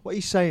small. What are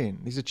you saying?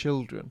 These are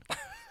children.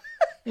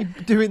 You're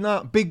doing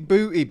that. Big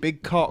booty,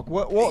 big cock.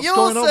 What's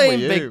going on with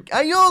you?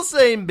 You're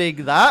saying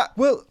big that.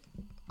 Well,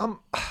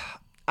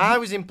 I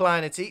was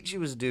implying a teacher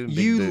was doing big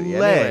you booty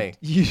led.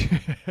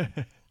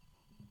 anyway.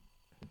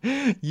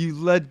 You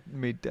led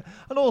me.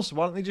 And also,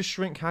 why don't they just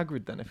shrink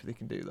Hagrid then if they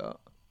can do that?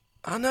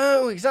 I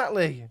know,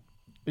 exactly.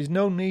 There's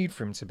no need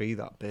for him to be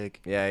that big.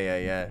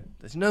 Yeah.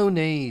 There's no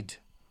need.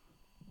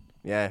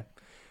 Yeah.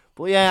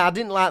 But yeah, I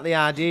didn't like the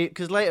idea,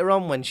 because later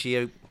on when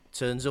she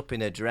turns up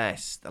in her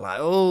dress, they're like,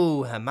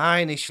 oh,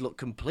 Hermione should look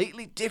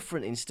completely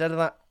different. Instead of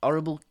that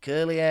horrible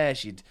curly hair,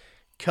 she'd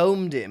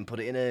combed it and put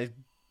it in a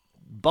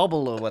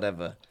bobble or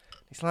whatever.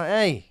 It's like,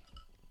 hey,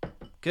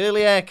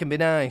 curly hair can be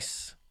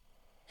nice.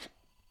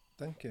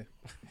 Thank you.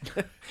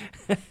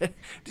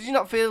 Did you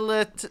not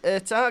feel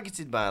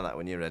targeted by that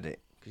when you read it?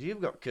 Because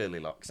you've got curly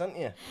locks, haven't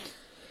you?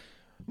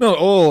 Not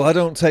at all. I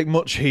don't take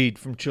much heed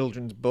from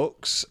children's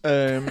books.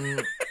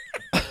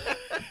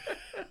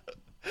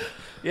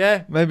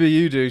 Yeah. Maybe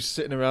you do,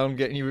 sitting around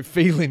getting your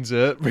feelings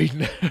hurt,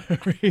 reading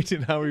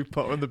Harry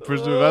Potter and the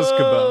Prisoner of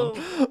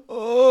Azkaban.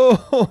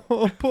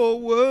 Oh, poor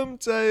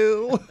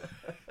Wormtail.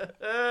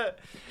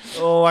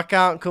 Oh, I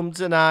can't come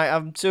tonight.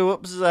 I'm too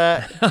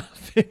upset.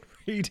 I've been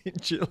reading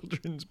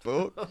children's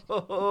books.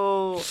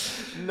 Oh,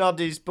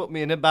 Noddy's put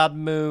me in a bad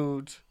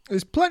mood.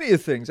 There's plenty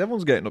of things.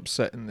 Everyone's getting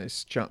upset in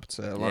this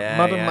chapter. Like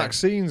Madame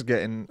Maxine's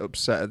getting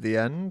upset at the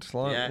end.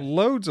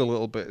 Loads of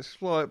little bits.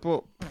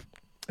 But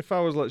if I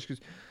was like,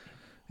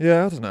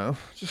 yeah, I don't know.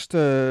 Just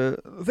the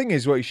thing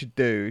is, what you should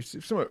do is,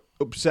 if someone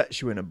upsets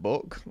you in a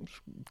book,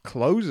 just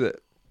close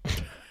it.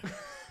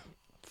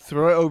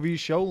 Throw it over your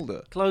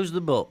shoulder. Close the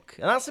book.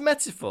 And that's a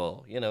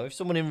metaphor. You know, if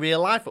someone in real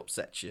life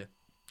upsets you,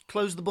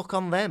 close the book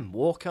on them.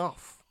 Walk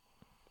off.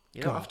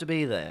 You don't have to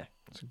be there.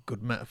 It's a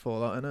good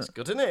metaphor, that, isn't it? It's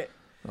good, isn't it?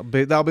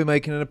 That'll be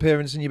making an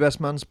appearance in your best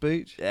man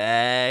speech.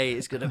 Hey,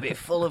 it's going to be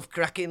full of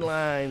cracking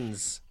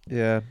lines.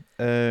 Yeah.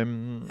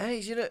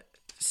 Hey, you know,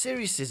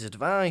 Sirius's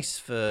advice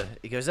for...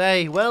 He goes,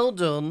 hey, well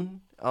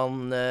done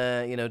on,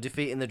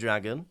 defeating the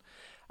dragon.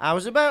 I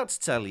was about to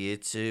tell you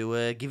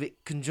to give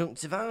it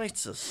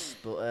conjunctivitis,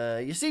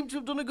 but you seem to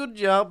have done a good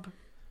job.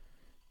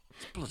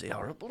 It's bloody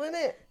horrible, isn't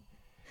it?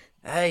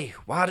 Hey,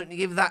 why don't you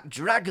give that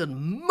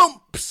dragon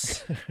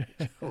mumps?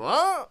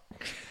 What?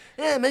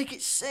 Yeah, make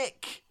it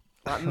sick.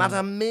 Like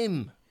Madame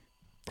Mim.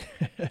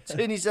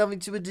 Turn yourself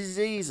into a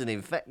disease and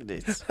infect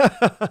it.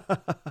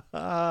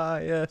 Ah,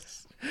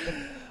 yes.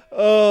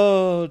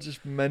 Oh,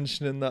 just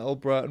mentioning that'll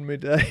brighten my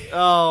day.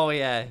 Oh,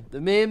 yeah.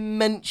 The mere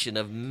mention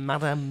of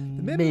Madame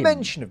Mim. The mere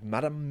mention of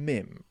Madame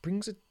Mim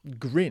brings a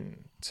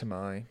grin to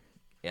my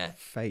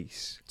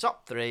face.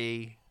 Top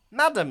 3.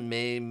 Madame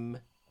Mim,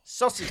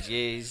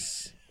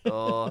 sausages,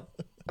 or...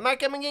 Am I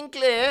coming in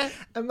clear?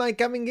 Am I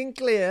coming in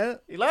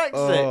clear? He likes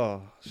it.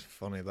 Oh, it's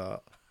funny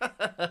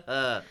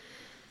that.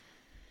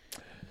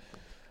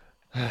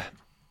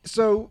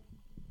 So,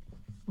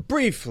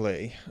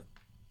 briefly,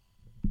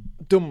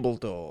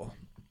 Dumbledore,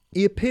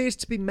 he appears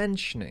to be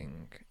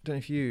mentioning, I don't know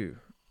if you,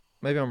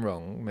 maybe I'm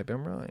wrong, maybe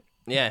I'm right.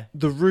 Yeah.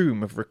 The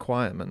room of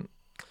requirement.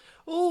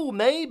 Oh,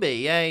 maybe.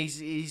 Yeah,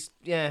 he's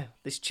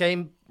this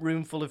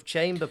room full of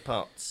chamber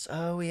pots.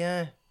 Oh,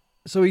 yeah.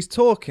 So he's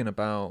talking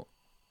about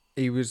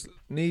he was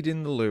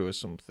needing the loo or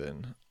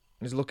something.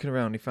 He's looking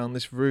around. He found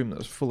this room that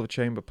was full of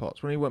chamber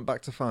pots. When he went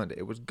back to find it,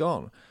 it was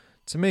gone.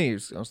 To me,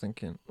 I was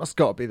thinking, that's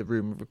got to be the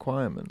room of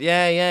requirement.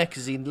 Yeah,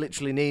 because he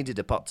literally needed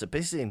a pot to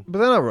piss in. But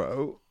then I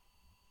wrote,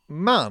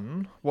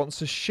 man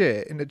wants a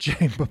shit in a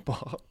chamber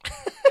pot.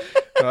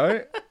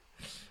 Right?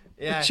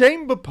 Yeah. A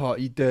chamber pot,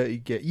 you dirty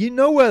git. You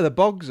know where the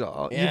bogs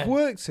are. Yeah. You've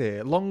worked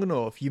here long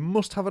enough. You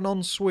must have an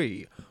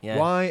ensuite. Yeah.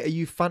 Why are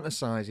you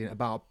fantasising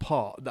about a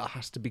pot that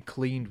has to be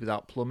cleaned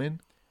without plumbing?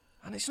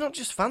 And it's not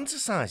just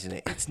fantasising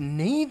it, it's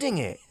needing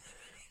it.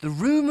 The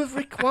room of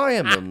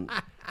requirement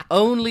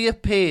only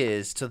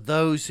appears to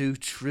those who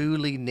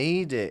truly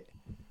need it.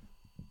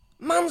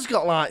 Man's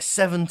got like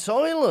 7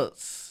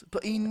 toilets,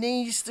 but he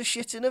needs to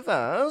shit in a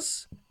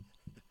vase.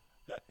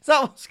 Is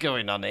that what's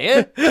going on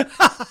here?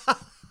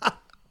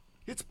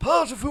 It's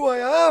part of who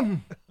I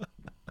am.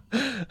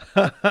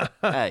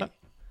 Hey,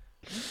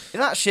 if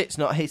that shit's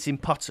not hitting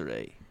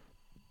pottery,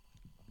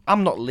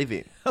 I'm not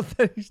living. And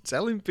then he's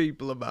telling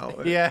people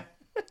about it. Yeah.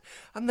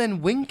 And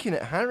then winking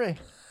at Harry.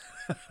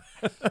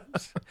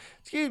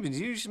 Excuse me, did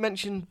you just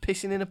mention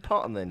pissing in a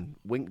pot and then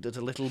winked at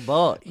a little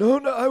boy? No,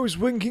 I was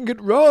winking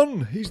at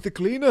Ron. He's the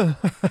cleaner.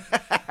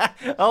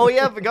 Oh,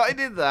 yeah, I forgot he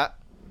did that.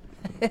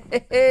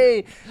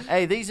 Hey,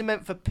 these are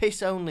meant for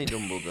piss only,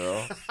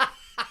 Dumbledore.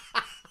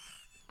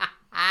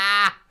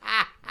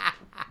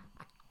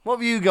 What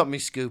have you got me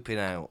scooping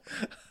out?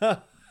 You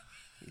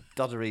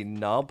doddery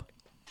knob.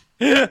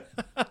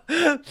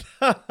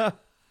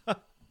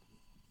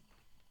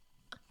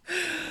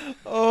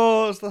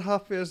 Oh, it's the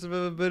happiest I've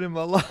ever been in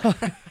my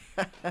life.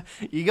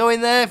 You go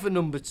in there for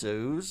number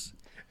 2s.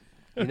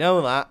 You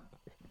know that.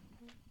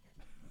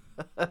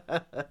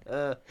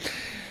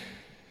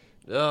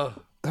 Oh.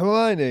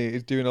 Hermione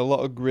is doing a lot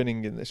of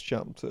grinning in this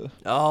chapter.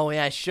 Oh,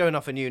 yeah, she's showing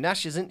off her new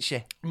Nash, isn't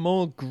she?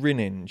 More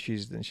grinning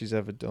than she's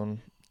ever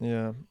done.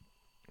 Yeah.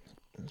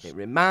 It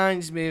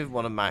reminds me of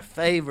one of my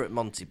favourite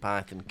Monty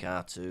Python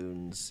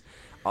cartoons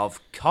of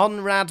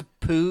Conrad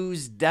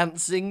Pooh's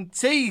Dancing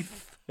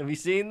Teeth. Have you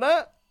seen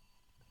that?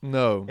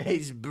 No.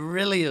 It's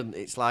brilliant.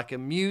 It's like a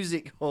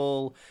music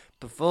hall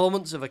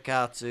performance of a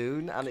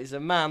cartoon, and it's a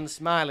man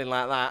smiling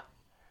like that.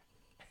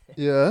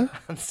 Yeah.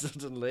 And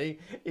suddenly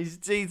his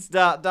teeth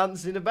start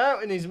dancing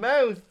about in his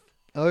mouth.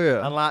 Oh,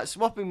 yeah. And like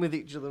swapping with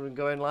each other and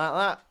going like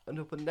that and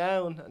up and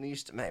down. And it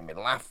used to make me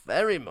laugh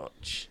very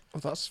much. Oh,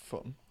 that's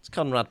fun. It's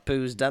Conrad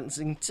Pooh's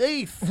Dancing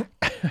Teeth.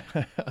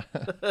 And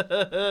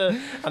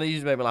it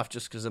used to make me laugh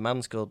just because the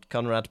man's called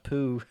Conrad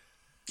Pooh.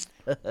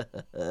 I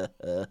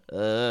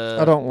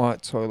don't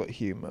like toilet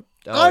humour.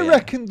 Oh, I yeah.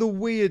 reckon the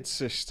Weird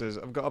Sisters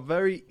have got a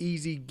very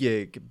easy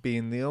gig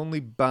being the only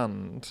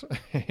band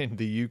in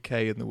the UK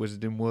and the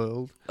Wizarding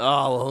world.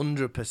 Oh,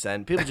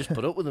 100%. People just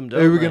put up with them,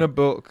 don't Who are we they? going to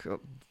book?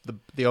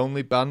 The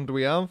only band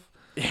we have?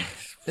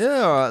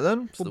 Yeah, all right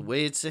then. It's the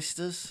Weird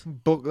Sisters.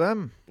 Book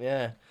them.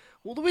 Yeah.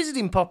 Well, the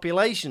wizarding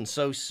population's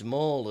so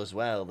small as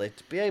well. They'd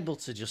be able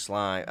to just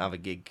like have a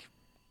gig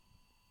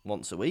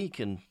once a week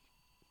and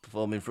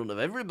perform in front of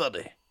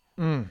everybody.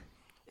 Mm.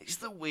 It's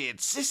the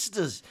Weird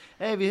Sisters.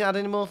 Hey, have you had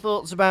any more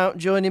thoughts about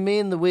joining me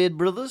and the Weird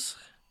Brothers?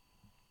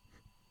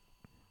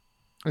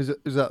 Is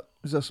that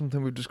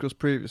something we've discussed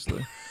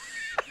previously?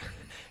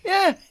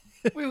 Yeah.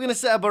 We were going to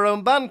set up our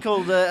own band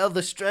called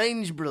The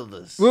Strange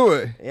Brothers. Were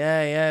we?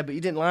 Yeah, but you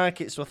didn't like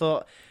it, so I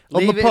thought, On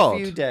leave the it pod? a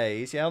few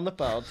days. Yeah, on the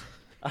pod.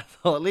 I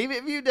thought, leave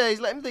it a few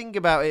days, let him think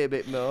about it a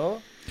bit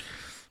more.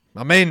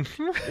 I'm in.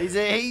 He's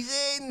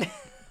in.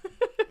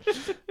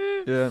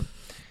 Yeah.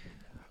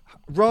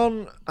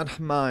 Ron and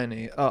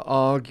Hermione are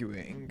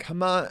arguing.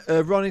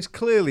 Ron is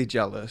clearly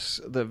jealous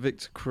that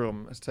Victor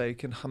Crumb has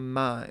taken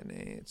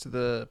Hermione to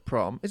the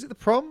prom. Is it the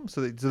prom?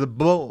 To the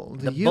ball.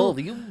 The Yule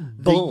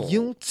Ball. The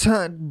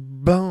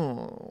Yuletide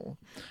ball.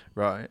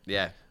 Right.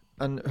 Yeah.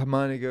 And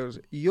Hermione goes,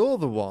 "You're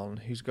the one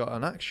who's got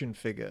an action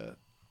figure.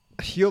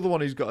 You're the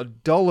one who's got a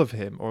doll of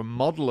him or a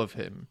model of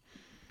him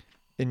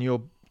in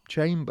your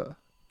chamber."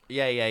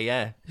 Yeah.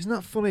 Isn't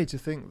that funny to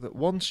think that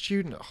one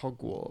student at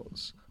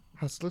Hogwarts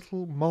has a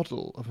little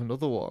model of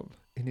another one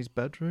in his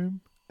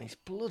bedroom? It's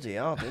bloody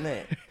odd, isn't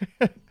it?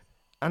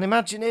 And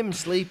imagine him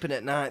sleeping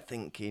at night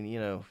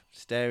thinking,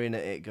 staring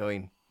at it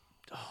going,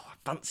 oh, I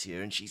fancy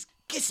her and she's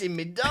kissing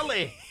me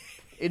dolly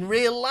in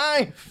real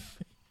life.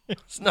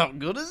 It's not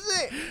good, is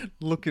it?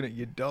 Looking at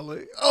you,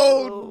 Dolly.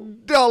 Oh,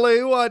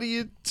 Dolly, why do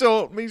you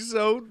taunt me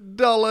so,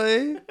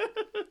 Dolly?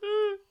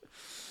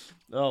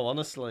 Oh,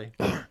 honestly.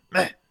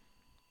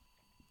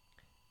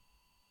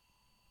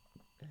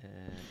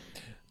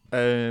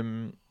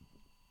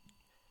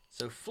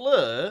 So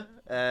Fleur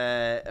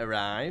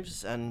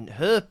arrives and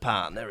her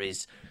partner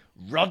is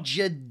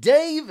Roger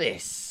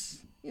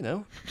Davis.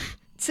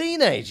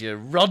 Teenager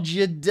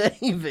Roger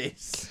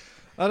Davis.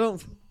 I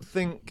don't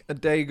think a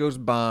day goes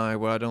by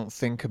where I don't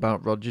think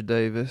about Roger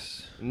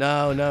Davis.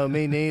 No,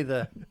 me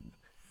neither.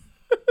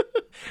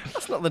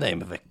 That's not the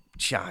name of a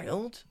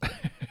child.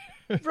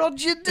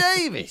 Roger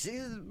Davis.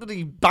 He's a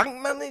bloody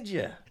bank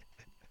manager.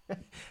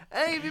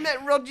 Hey, have you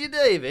met Roger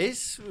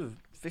Davis?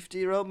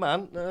 50-year-old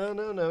man?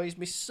 No, he's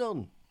my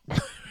son.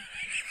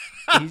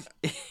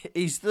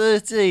 he's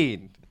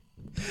 13.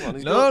 Come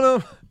on,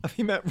 No. Have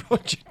you met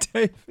Roger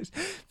Davis?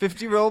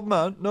 50-year-old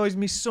man? No, he's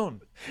my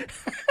son.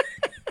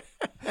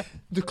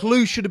 The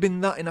clue should have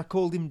been that, and I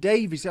called him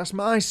Davis. That's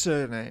my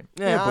surname.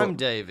 Yeah, I'm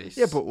Davis.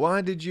 Yeah, but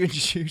why did you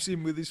introduce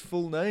him with his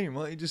full name?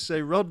 Why don't you just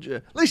say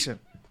Roger? Listen,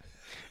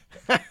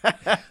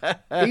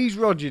 He's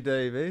Roger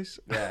Davis.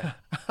 Yeah.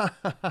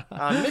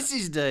 I'm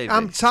Mrs. Davis.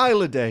 I'm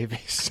Tyler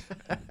Davis.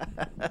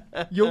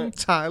 Young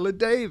Tyler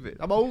Davis.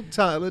 I'm old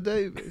Tyler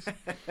Davis.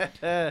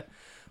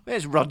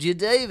 Where's Roger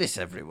Davis,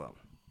 everyone?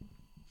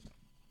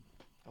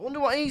 I wonder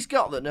what he's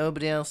got that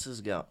nobody else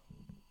has got.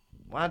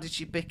 Why did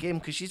she pick him?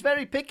 Because she's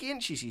very picky,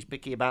 isn't she? She's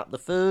picky about the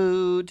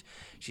food.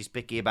 She's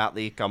picky about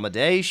the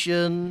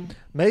accommodation.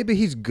 Maybe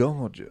he's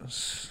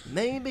gorgeous.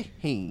 Maybe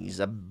he's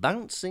a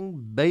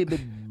bouncing baby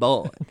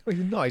boy. No,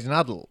 he's not. He's an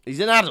adult. He's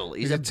an adult.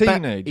 He's a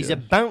teenager. He's a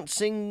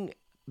bouncing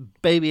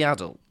baby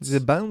adult. He's a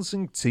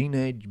bouncing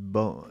teenage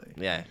boy.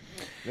 Yeah.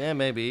 Yeah,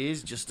 maybe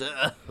he's just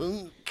a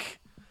hunk.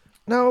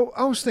 Now,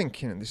 I was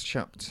thinking in this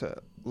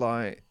chapter,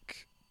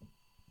 like,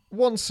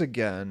 once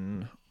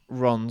again,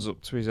 Ron's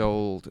up to his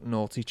old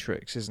naughty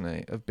tricks, isn't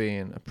he? Of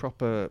being a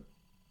proper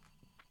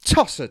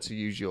tosser, to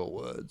use your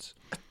words.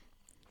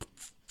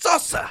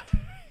 Tosser!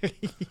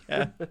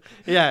 Yeah.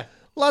 Yeah.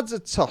 Lad's a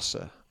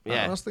tosser. Yeah.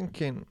 And I was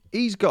thinking,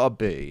 he's got to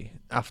be,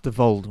 after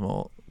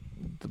Voldemort,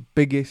 the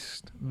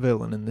biggest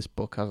villain in this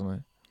book,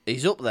 hasn't he?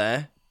 He's up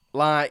there.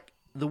 Like,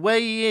 the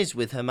way he is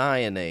with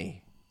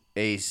Hermione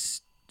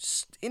is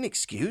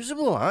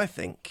inexcusable, I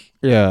think.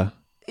 Yeah.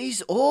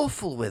 He's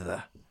awful with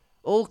her.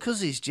 All 'cause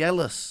he's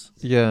jealous.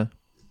 Yeah.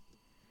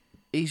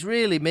 He's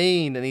really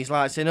mean, and he's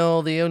like saying,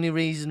 oh, the only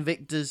reason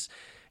Victor's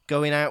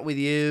going out with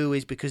you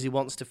is because he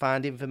wants to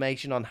find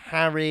information on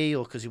Harry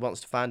or because he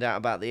wants to find out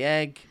about the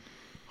egg.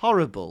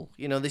 Horrible.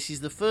 You know, this is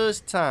the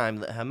first time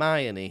that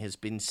Hermione has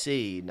been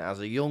seen as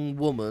a young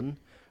woman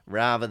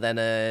rather than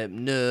a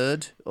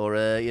nerd or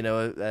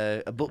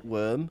a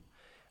bookworm,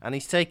 and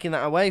he's taking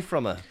that away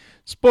from her.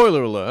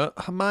 Spoiler alert,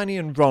 Hermione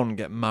and Ron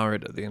get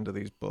married at the end of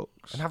these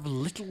books. And have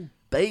little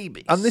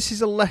babies. And this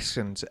is a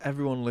lesson to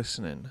everyone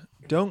listening.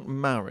 Don't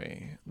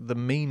marry the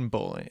mean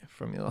boy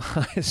from your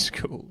high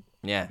school.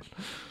 Yeah.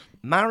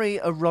 Marry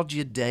a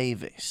Roger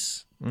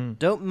Davis.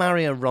 Don't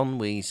marry a Ron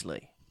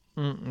Weasley.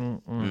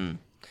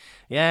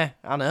 Yeah,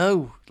 I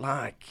know.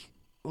 Like,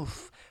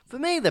 oof. For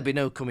me, there'd be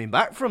no coming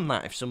back from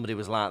that if somebody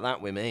was like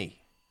that with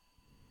me.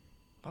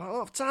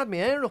 But I've tied my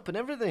hair up and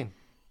everything.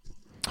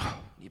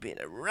 You've been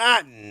a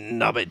right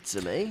knobhead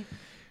to me.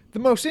 The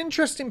most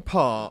interesting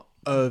part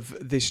of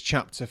this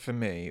chapter for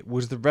me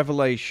was the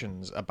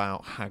revelations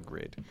about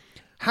Hagrid.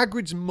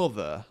 Hagrid's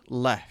mother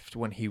left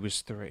when he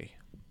was 3.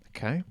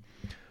 Okay?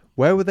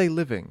 Where were they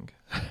living?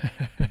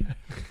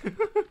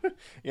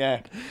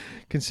 Yeah.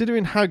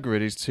 Considering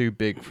Hagrid is too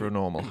big for a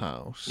normal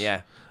house.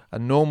 Yeah.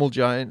 And normal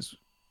giants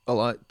are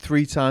like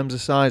 3 times the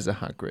size of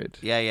Hagrid.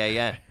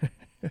 Yeah.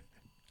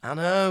 I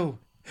know.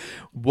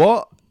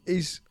 What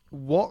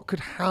could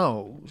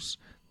house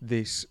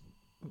this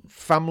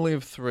family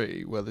of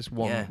 3 where this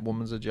one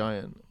woman's a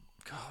giant?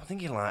 God, I'm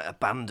thinking like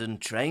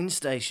abandoned train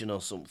station or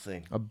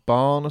something. A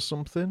barn or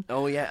something?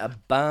 Oh, yeah, a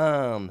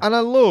barn. And I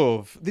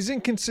love these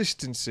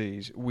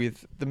inconsistencies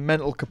with the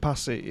mental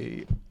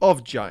capacity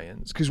of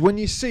giants. Because when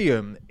you see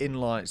them in,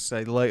 like,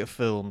 say, later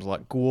films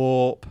like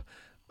Gwarp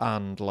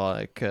and,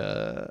 like,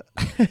 and,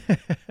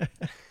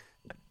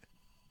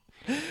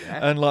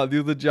 like, the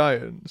other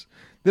giants,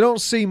 they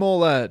don't seem all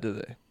there, do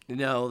they?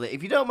 No,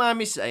 if you don't mind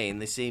me saying,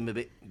 they seem a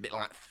bit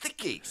like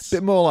thickies.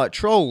 Bit more like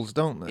trolls,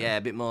 don't they? Yeah,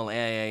 a bit more like,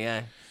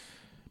 yeah.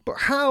 But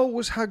how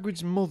was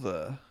Hagrid's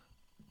mother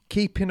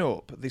keeping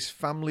up this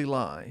family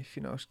life,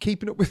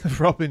 keeping up with the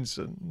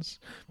Robinsons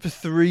for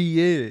 3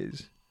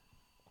 years?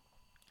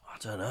 I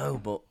don't know,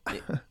 but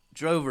it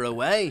drove her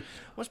away.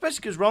 Well, especially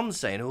because Ron's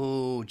saying,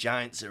 oh,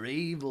 giants are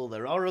evil,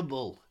 they're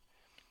horrible.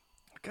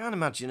 I can't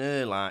imagine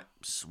her, like,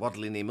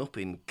 swaddling him up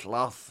in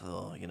cloth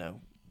or,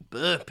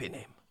 burping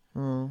him.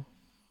 Oh.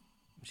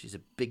 She's a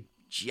big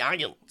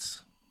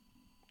giant.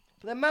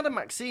 But then Madame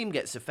Maxime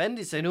gets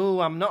offended, saying, oh,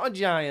 I'm not a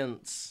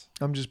giant.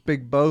 I'm just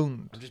big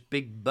boned. I'm just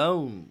big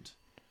boned.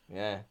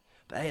 Yeah.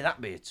 But hey,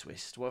 that'd be a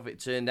twist. What if it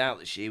turned out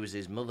that she was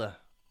his mother?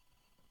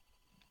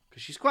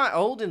 Because she's quite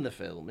old in the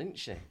film, isn't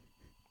she?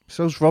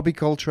 So's Robbie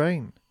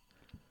Coltrane.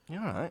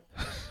 You're right.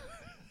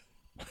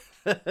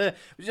 You know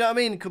what I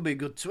mean? It could be a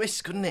good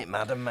twist, couldn't it?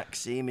 Madame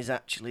Maxime is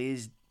actually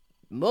his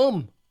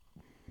mum.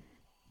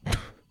 Do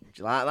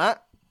you like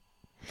that?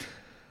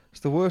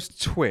 It's the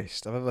worst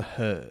twist I've ever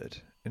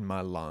heard in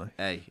my life.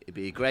 Hey, it'd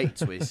be a great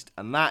twist.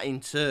 And that, in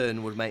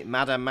turn, would make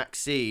Madame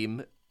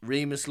Maxime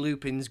Remus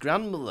Lupin's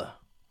grandmother.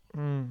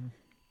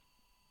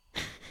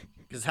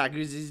 Because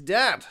Hagrid's his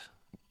dad.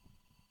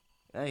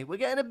 Hey, we're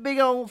getting a big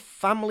old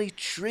family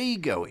tree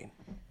going.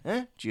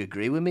 Huh? Do you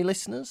agree with me,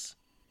 listeners?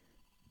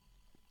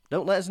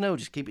 Don't let us know,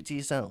 just keep it to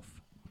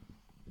yourself.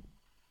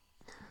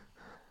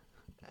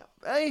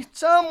 Hey,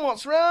 Tom,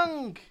 what's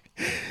wrong?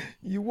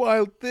 Your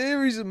wild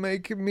theories are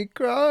making me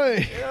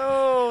cry.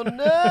 Oh,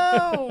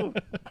 no!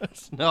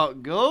 That's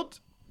not good.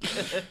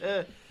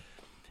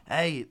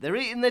 Hey, they're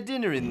eating their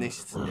dinner in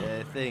this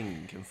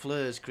thing, and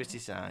Fleur's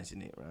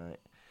criticising it, right?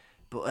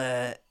 But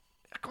I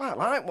quite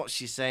like what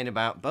she's saying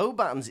about bow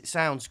buttons. It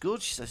sounds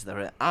good. She says there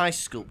are ice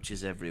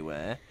sculptures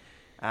everywhere,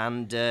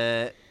 and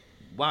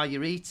while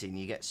you're eating,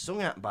 you get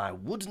sung at by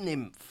wood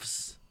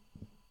nymphs,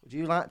 Would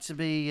you like to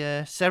be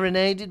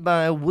serenaded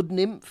by a wood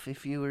nymph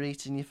if you were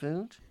eating your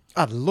food?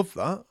 I'd love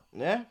that.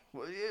 Yeah?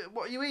 What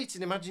are you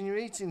eating? Imagine you're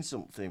eating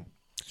something.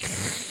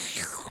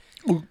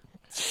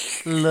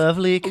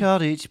 Lovely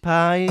cottage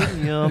pie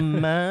in your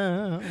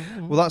mouth.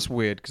 Well, that's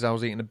weird because I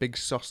was eating a big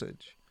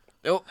sausage.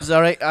 Oh,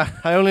 sorry.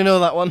 I only know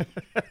that one.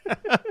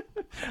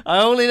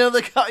 I only know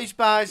the cottage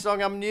pie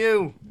song. I'm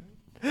new.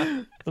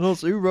 And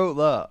also, who wrote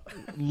that?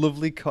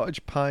 Lovely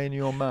cottage pie in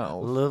your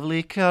mouth.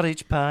 Lovely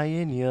cottage pie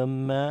in your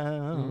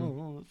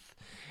mouth.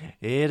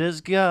 It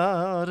has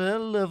got a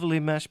lovely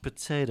mashed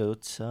potato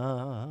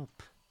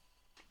top.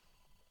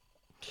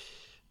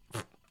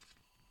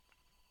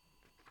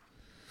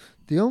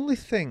 The only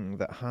thing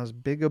that has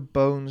bigger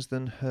bones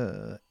than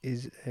her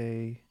is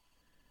a...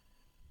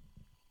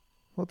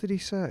 What did he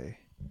say?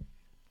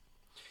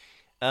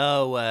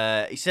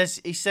 Oh, he says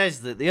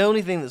that the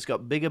only thing that's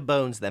got bigger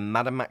bones than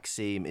Madame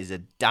Maxime is a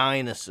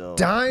dinosaur.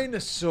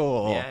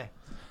 Dinosaur! Yeah.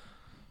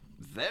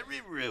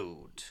 Very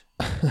rude.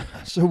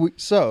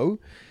 So,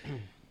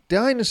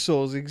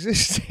 dinosaurs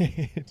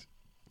existed.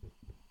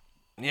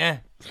 Yeah.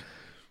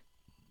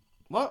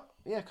 What?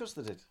 Yeah, of course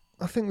they did.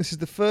 I think this is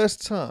the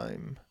first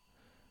time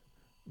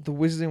the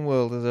wizarding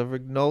world has ever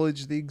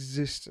acknowledged the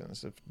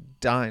existence of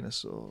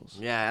dinosaurs.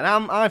 Yeah,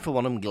 and I for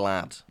one, am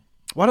glad.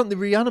 Why don't they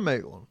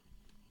reanimate one?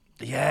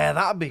 Yeah,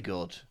 that'd be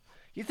good.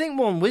 You think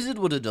one wizard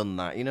would have done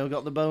that? You know,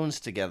 got the bones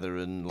together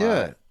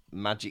and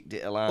magicked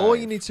it alive. Or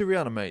you need to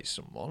reanimate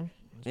someone.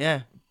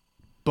 Yeah.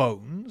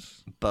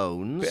 Bones.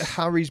 Bones. Bit of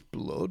Harry's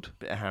blood.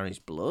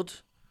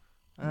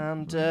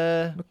 And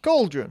A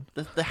cauldron.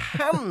 the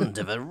hand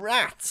of a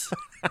rat.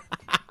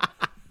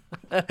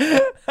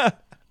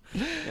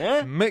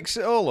 Yeah. Mix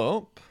it all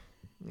up.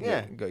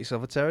 Yeah. You got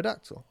yourself a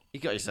pterodactyl. You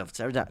got yourself a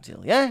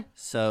pterodactyl, yeah?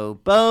 So,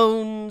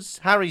 bones,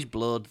 Harry's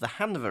blood, the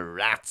hand of a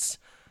rat.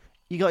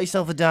 You got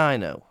yourself a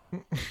dino. Yeah,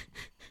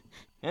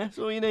 that's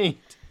all you need.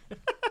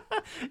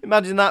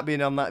 Imagine that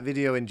being on that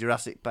video in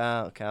Jurassic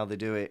Park, how they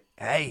do it.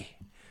 Hey,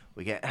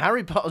 we get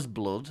Harry Potter's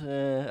blood,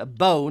 a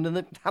bone, and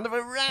the hand of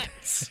a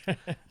rat.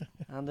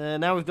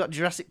 And now we've got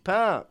Jurassic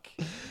Park.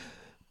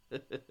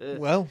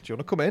 Well, do you want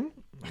to come in?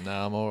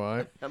 No, I'm all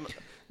right. I'm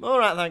all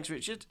right, thanks,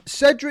 Richard.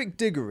 Cedric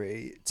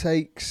Diggory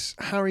takes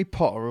Harry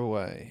Potter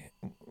away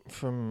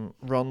from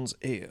Ron's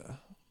ear.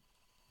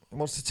 He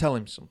wants to tell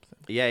him something.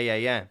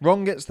 Yeah.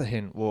 Ron gets the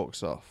hint,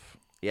 walks off.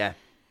 Yeah.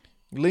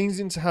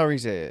 Leans into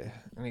Harry's ear,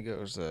 and he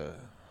goes,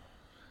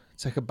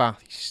 take a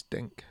bath, you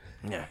stink.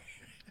 Yeah.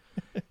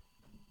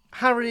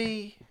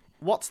 Harry,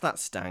 what's that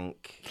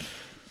stank?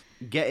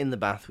 Get in the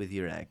bath with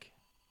your egg.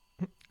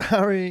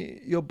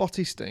 Harry, your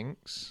body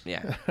stinks.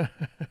 Yeah.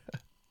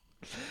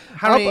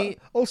 Harry...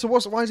 Also,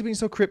 why is he being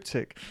so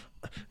cryptic?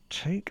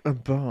 Take a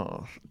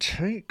bath.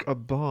 Take a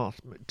bath.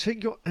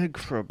 Take your egg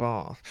for a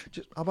bath.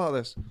 How about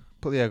this?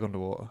 Put the egg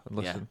underwater and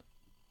listen.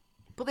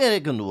 Yeah. Put the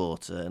egg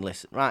underwater and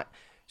listen. Right.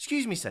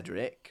 Excuse me,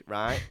 Cedric.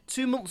 Right.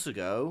 2 months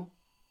ago,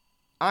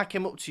 I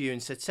came up to you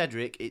and said,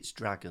 Cedric, it's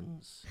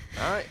dragons.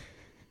 Right?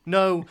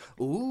 No.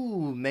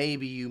 Ooh,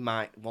 maybe you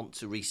might want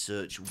to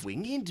research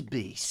winged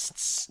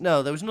beasts.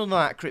 No, there was none of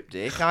that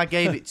cryptic. I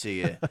gave it to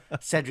you.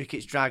 Cedric,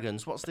 it's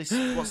dragons. What's this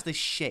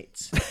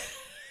shit?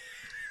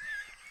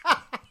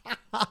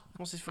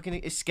 What's this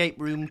fucking escape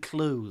room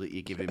clue that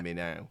you're giving me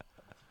now?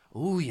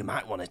 Ooh, you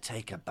might want to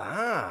take a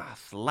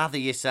bath. Lather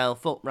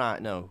yourself up.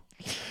 Right, no.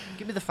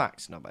 Give me the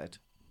facts, knobhead.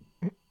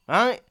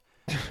 Right?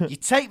 You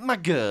take my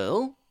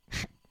girl.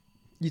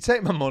 You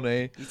take my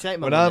money. You take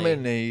my when money. I'm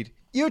in need.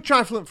 You're a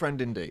trifling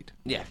friend indeed.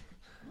 Yeah.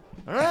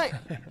 All right?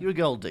 You're a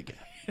gold digger.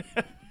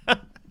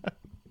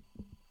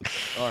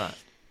 All right.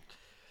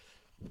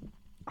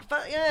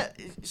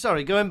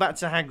 Sorry, going back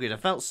to Hagrid, I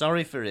felt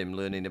sorry for him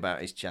learning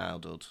about his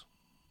childhood.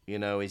 You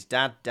know, his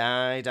dad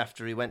died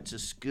after he went to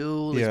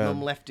school. His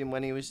mum left him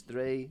when he was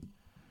 3.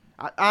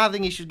 I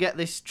think he should get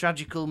this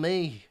Tragical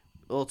Me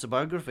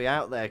autobiography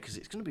out there because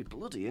it's going to be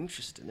bloody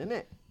interesting, isn't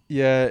it?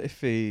 Yeah,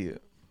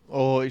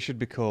 or it should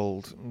be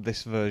called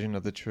This Version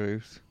of the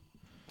Truth.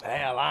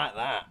 Hey, I like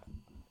that.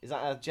 Is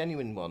that a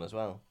genuine one as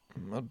well?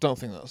 I don't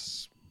think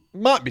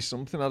might be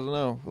something, I don't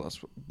know.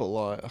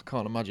 But I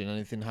can't imagine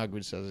anything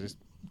Hagrid says is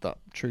that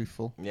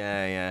truthful.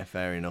 Yeah,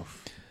 fair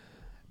enough.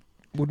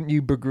 Wouldn't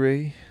you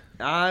agree?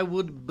 I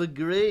would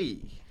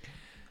agree.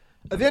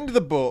 At the end of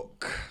the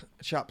book,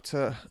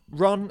 chapter,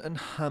 Ron and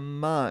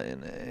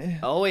Hermione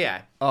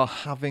are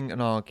having an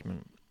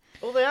argument.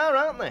 Oh, they are,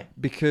 aren't they?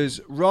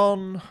 Because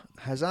Ron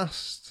has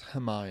asked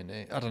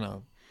Hermione, I don't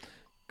know,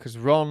 because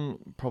Ron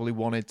probably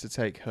wanted to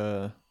take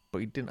her, but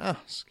he didn't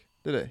ask,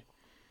 did he?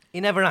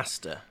 He never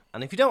asked her.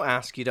 And if you don't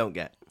ask, you don't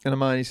get. And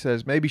Hermione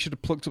says, maybe you should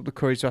have plucked up the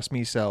courage to ask me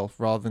yourself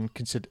rather than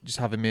consider just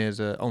having me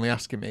only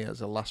asking me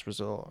as a last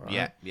resort.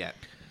 Right? Yeah.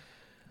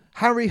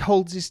 Harry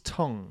holds his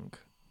tongue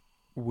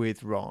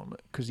with Ron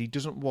because he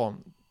doesn't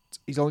want...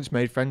 He's only just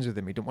made friends with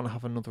him. He don't want to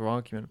have another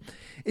argument.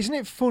 Isn't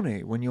it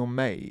funny when your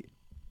mate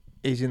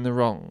is in the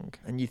wrong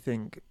and you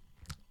think,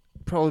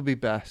 probably be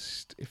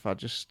best if I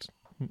just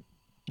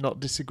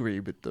not disagree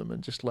with them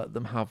and just let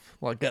them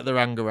get their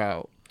anger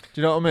out? Do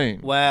you know what I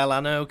mean? Well,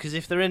 I know, because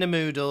if they're in a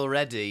mood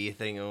already, you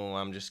think, oh,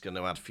 I'm just going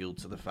to add fuel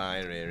to the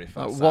fire here if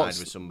I side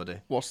with somebody.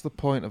 What's the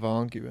point of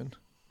arguing?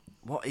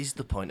 What is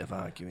the point of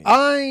arguing?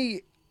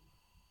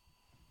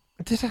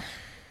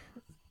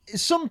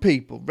 Some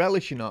people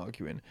relish in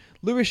arguing.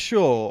 Lewis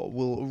Shaw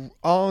will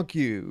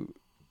argue,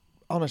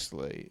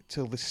 honestly,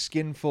 till the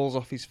skin falls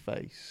off his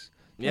face.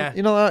 Yeah.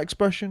 You know that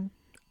expression?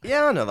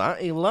 Yeah, I know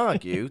that. He'll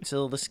argue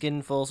till the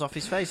skin falls off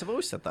his face. I've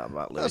always said that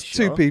about Lewis That's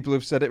Shaw. two people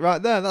who've said it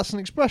right there. That's an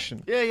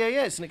expression. Yeah,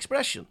 it's an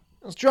expression.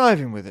 I was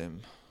driving with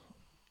him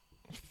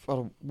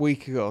a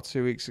week ago,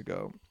 2 weeks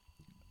ago,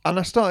 and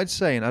I started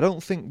saying, I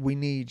don't think we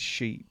need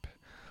sheep.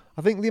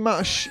 I think the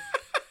amount of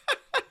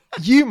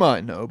you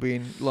might know,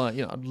 being like,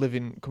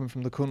 coming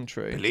from the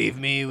country. Believe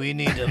me, we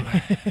need them.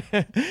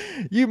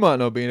 You might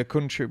know, being a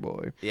country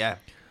boy. Yeah.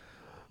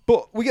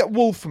 But we get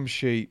wool from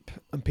sheep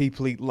and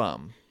people eat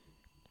lamb.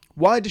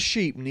 Why do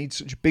sheep need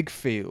such big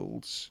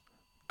fields?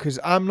 Because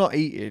I'm not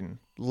eating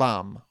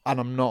lamb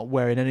and I'm not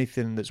wearing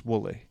anything that's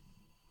woolly.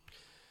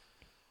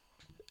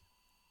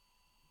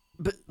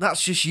 But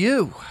that's just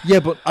you. Yeah,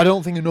 but I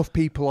don't think enough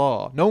people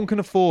are. No one can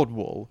afford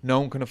wool.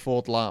 No one can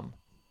afford lamb.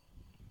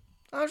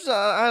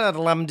 I had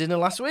a lamb dinner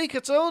last week, I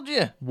told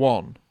you.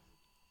 One.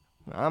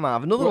 I might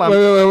have another lamb.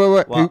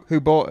 Wait. What? Who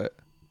bought it?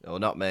 Oh,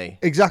 not me.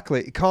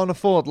 Exactly. You can't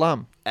afford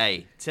lamb.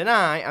 Hey,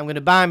 tonight I'm going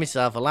to buy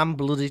myself a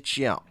lamb-blooded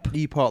chop.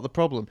 You part of the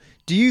problem.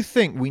 Do you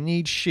think we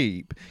need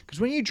sheep?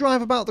 Because when you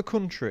drive about the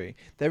country,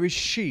 there is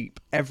sheep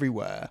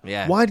everywhere.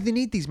 Yeah. Why do they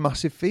need these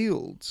massive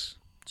fields?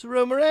 To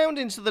roam around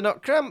in so they're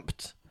not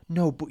cramped.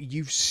 No, but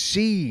you've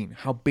seen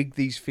how big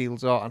these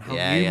fields are and how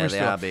numerous they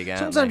they are big, aren't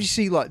Sometimes they? you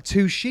see like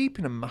 2 sheep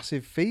in a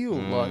massive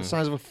field, like the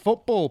size of a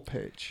football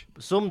pitch.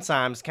 But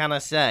sometimes, can I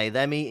say,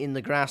 them eating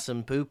the grass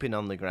and pooping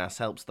on the grass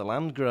helps the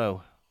land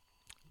grow.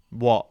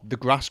 What? The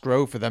grass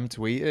grow for them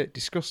to eat it?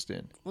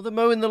 Disgusting. Well, they're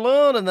mowing the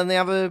lawn and then they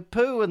have a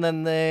poo and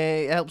then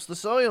it helps the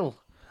soil.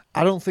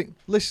 I don't think...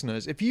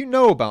 Listeners, if you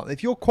know about it,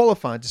 if you're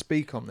qualified to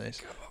speak on this,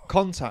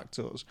 contact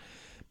us.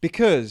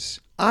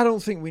 Because I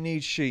don't think we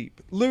need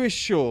sheep. Lewis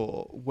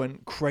Shaw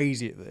went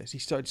crazy at this. He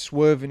started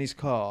swerving his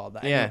car.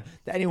 That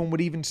anyone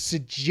would even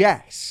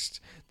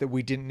suggest that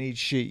we didn't need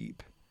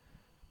sheep.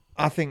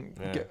 I think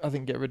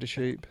get rid of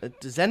sheep.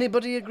 Does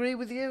anybody agree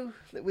with you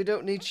that we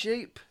don't need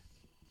sheep?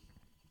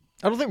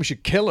 I don't think we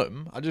should kill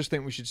them. I just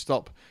think we should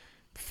stop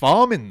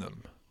farming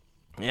them.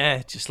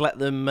 Yeah, just let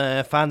them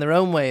find their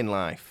own way in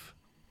life.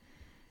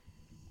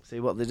 See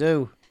what they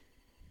do.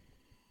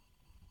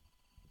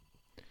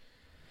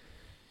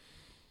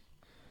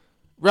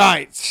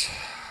 Right.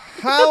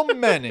 How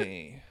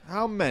many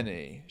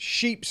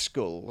sheep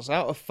skulls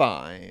out of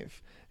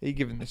 5 are you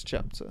giving this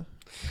chapter?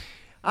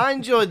 I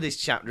enjoyed this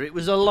chapter. It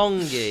was a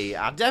longie.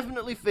 I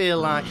definitely feel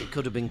like it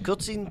could have been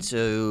cut in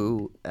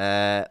 2,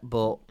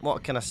 but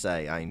what can I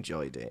say? I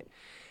enjoyed it.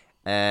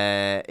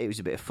 It was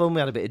a bit of fun.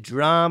 We had a bit of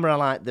drama. I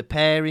liked the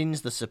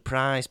pairings, the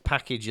surprise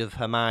package of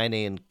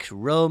Hermione and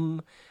Krum,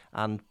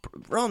 and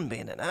Ron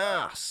being an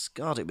ass.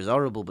 God, it was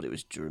horrible, but it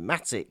was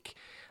dramatic.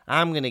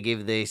 I'm going to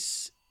give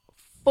this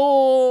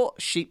 4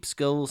 sheep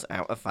skulls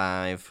out of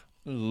 5.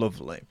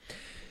 Lovely.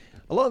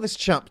 A lot of this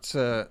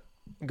chapter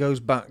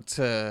goes back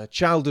to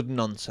childhood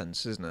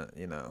nonsense, isn't it?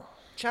 You know,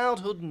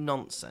 Childhood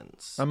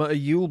nonsense. I'm at a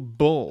Yule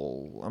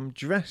Ball. I'm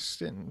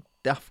dressed in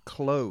daft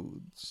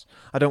clothes.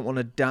 I don't want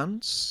to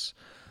dance.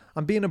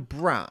 I'm being a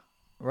brat,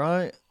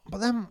 right? But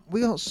then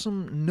we got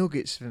some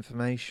nuggets of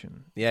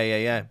information.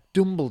 Yeah.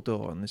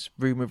 Dumbledore in this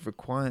room of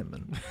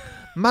requirement.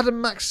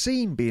 Madame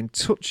Maxine being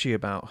touchy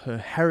about her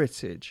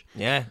heritage.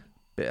 Yeah.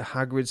 Bit of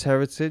Hagrid's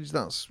heritage.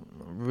 That's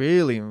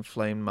really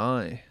inflamed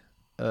my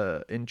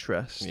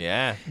interest.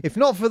 Yeah. If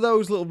not for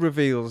those little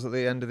reveals at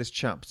the end of this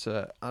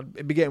chapter,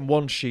 I'd be getting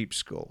 1 sheep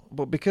skull.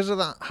 But because of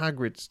that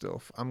Hagrid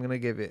stuff, I'm going to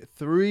give it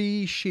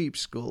 3 sheep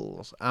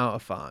skulls out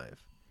of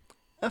 5.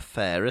 A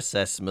fair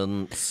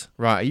assessment.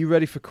 Right, are you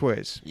ready for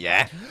quiz?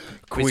 Yeah.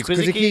 Quiz,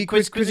 quizzy key,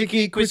 quiz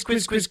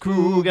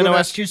crew. Gonna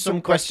ask you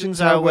some questions.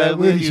 How well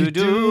will you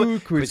do?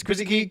 Quiz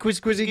quizzy key,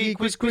 quiz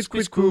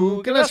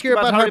crew. Gonna ask you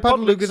about Harry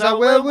Potter, Lucas. How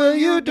well will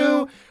you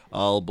do?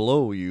 I'll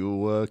blow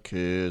you a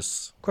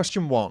kiss.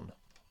 Question 1.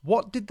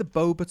 What did the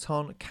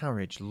Beaubaton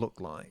carriage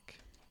look like?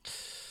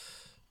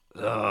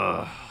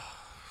 God,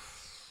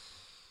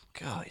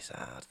 it's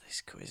hard,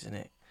 this quiz, isn't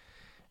it?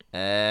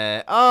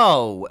 A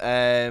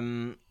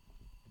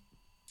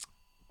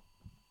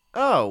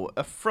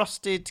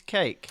frosted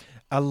cake.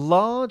 A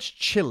large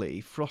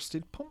chili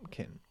frosted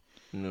pumpkin.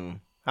 No.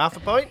 Half a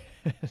point?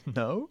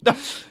 No.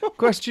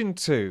 Question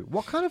 2.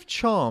 What kind of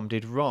charm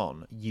did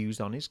Ron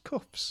use on his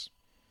cuffs?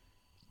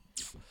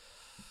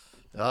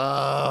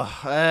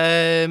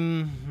 Reducio.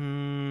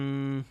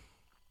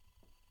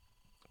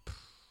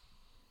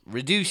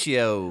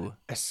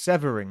 A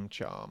severing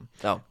charm.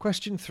 Oh.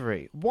 Question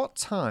 3. What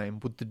time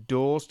would the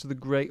doors to the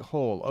Great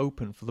Hall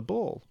open for the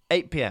ball?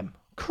 8 p.m.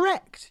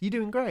 Correct. You're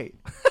doing great.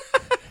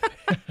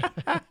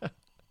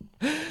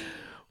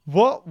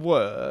 What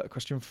were,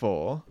 question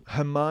 4,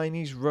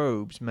 Hermione's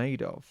robes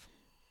made of?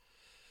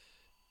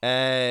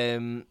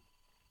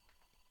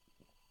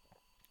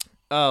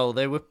 Oh,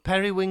 they were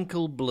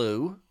periwinkle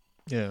blue.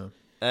 Yeah.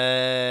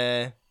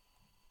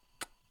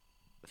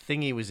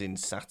 Thingy was in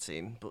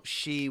satin, but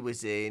she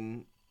was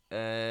in...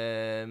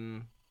 I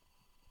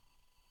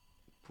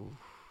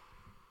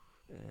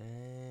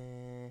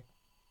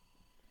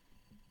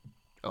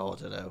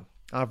don't know.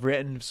 I've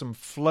written some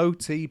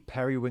floaty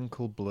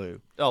periwinkle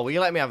blue. Oh, will you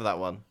let me have that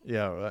one?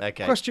 Yeah, all right.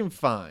 Okay. Question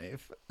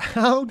 5.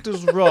 How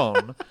does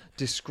Ron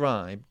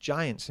describe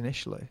giants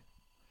initially?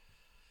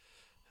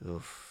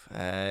 Oof.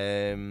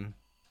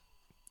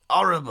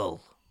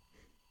 Horrible.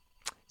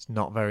 It's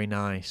not very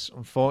nice.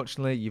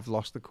 Unfortunately, you've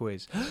lost the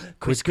quiz.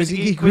 Quiz, quiz,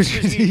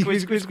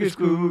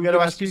 Gonna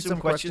ask you some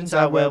questions.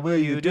 How well will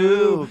you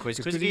do? Quiz,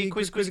 quiz,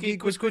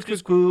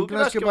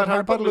 Gonna ask you about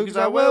Harry Potter, Lucas.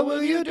 How well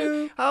will you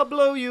do? I'll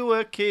blow you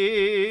a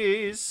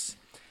kiss.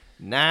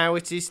 Now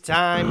it is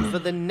time for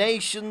the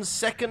nation's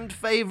second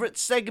favourite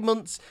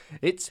segment.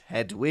 It's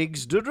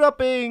Hedwig's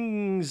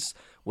Droppings.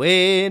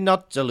 We're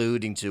not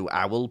alluding to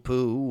owl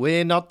poo,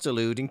 we're not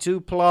alluding to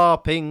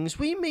ploppings.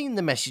 We mean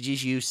the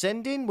messages you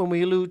send in when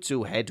we allude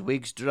to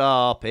Hedwig's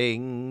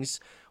droppings.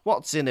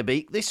 What's in a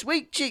beak this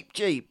week, Cheap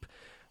Cheap?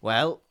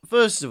 Well,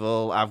 first of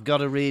all, I've got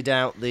to read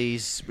out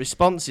these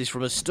responses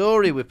from a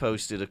story we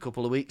posted a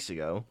couple of weeks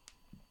ago,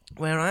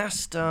 where I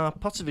asked our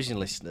Pottervision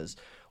listeners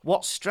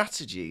what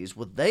strategies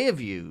would they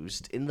have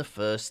used in the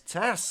first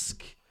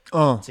task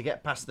to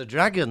get past the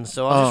dragon.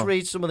 So I'll just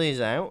read some of these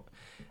out.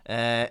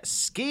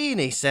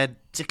 Skeeny said,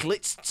 tickle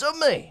its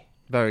tummy.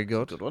 Very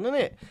good. Good one, isn't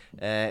it?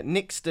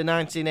 Nixter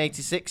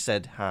 1986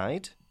 said,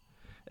 hide.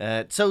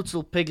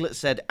 Total Piglet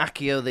said,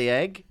 Accio the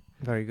egg.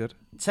 Very good.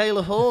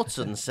 Taylor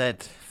Horton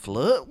said,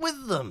 flirt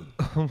with them.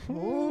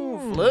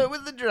 Ooh, flirt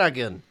with the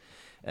dragon.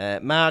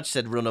 Marge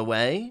said, run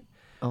away.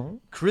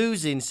 Oh.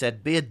 Cruising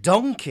said, be a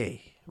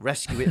donkey.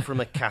 Rescue it from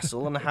a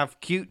castle and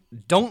have cute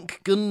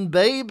donk-gun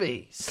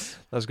babies.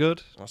 That's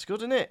good. That's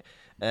good, isn't it?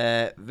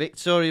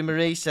 Victoria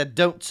Marie said,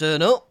 don't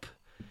turn up.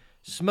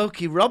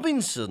 Smokey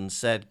Robinson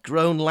said,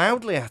 groan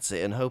loudly at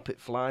it and hope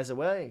it flies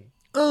away.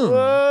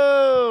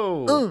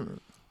 Whoa!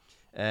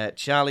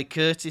 Charlie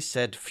Curtis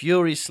said,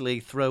 furiously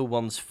throw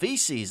one's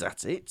feces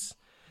at it.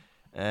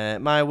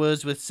 Maya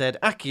Wordsworth said,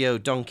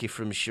 Accio donkey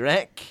from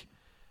Shrek.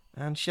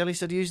 And Shelley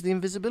said, use the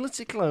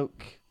invisibility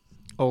cloak.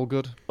 All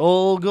good.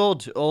 All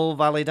good. All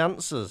valid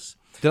answers.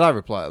 Did I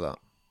reply to that?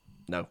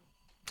 No.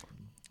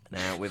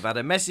 Now, we've had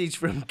a message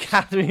from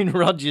Catherine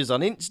Rogers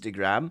on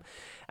Instagram,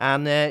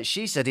 and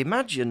she said,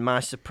 imagine my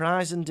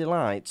surprise and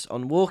delight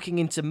on walking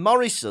into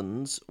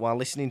Morrison's while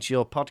listening to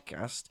your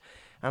podcast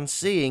and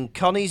seeing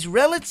Connie's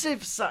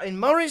relative sat in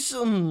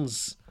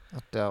Morrison's. I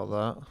doubt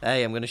that.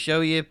 Hey, I'm going to show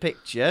you a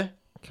picture.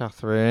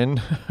 Catherine,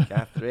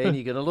 you're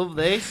going to love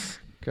this.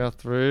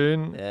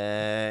 Catherine.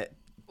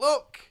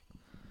 Look,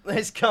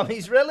 there's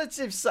Connie's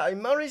relative sat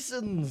in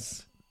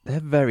Morrison's. They're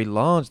very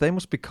large. They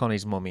must be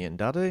Connie's mummy and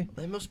daddy.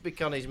 They must be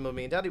Connie's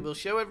mummy and daddy. We'll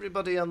show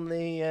everybody on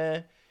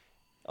the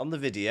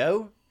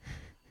video.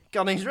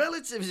 Connie's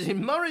relatives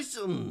in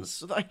Morrison's.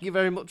 So thank you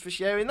very much for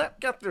sharing that,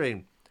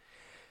 Catherine.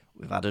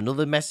 We've had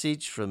another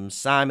message from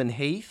Simon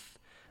Heath,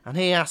 and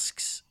he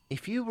asks,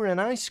 if you were an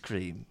ice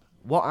cream,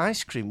 what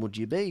ice cream would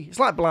you be? It's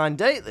like blind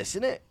date, this,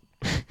 isn't it?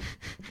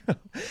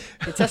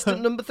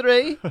 Contestant number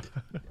 3.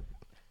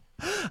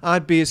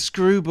 I'd be a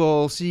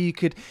screwball so you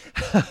could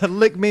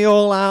lick me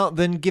all out,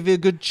 then give you a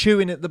good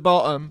chewing at the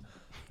bottom.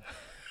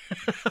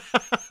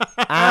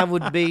 I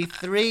would be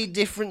 3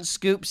 different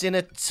scoops in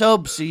a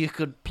tub so you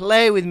could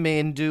play with me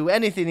and do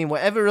anything in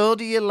whatever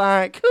order you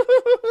like.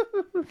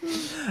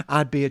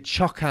 I'd be a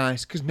chalk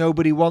ice because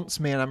nobody wants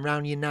me and I'm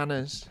round your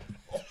nanas.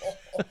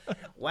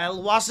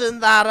 Well,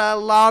 wasn't that a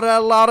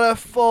lot of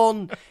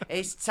fun?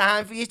 It's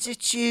time for you to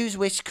choose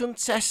which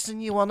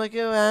contestant you want to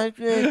go out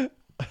with.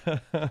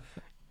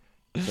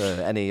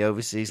 For any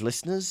overseas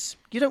listeners,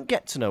 you don't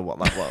get to know what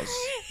that was.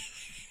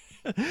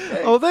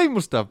 Oh, they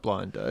must have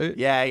blind date.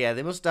 Yeah,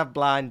 they must have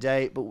blind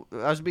date, but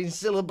I was being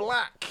Cilla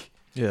Black.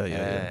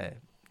 Yeah.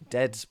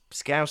 Dead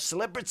Scouse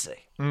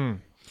celebrity.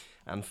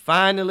 And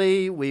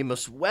finally, we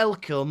must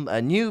welcome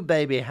a new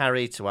baby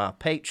Harry to our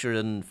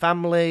Patreon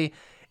family.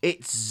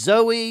 It's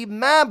Zoe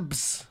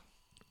Mabs.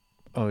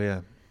 Oh,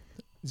 yeah.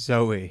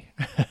 Zoe.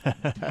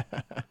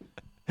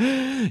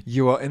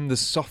 You are in the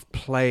soft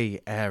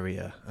play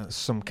area at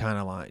some kind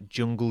of like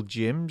jungle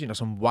gym,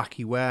 some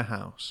wacky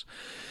warehouse.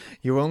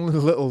 You're only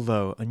little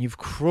though, and you've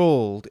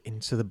crawled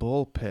into the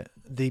ball pit.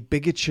 The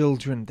bigger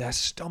children, they're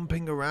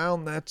stomping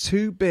around, they're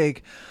too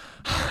big.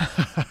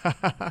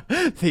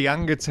 The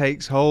anger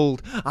takes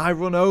hold. I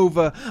run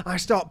over. I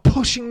start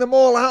pushing them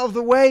all out of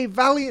the way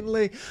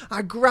valiantly.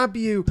 I grab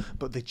you,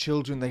 but the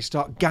children, they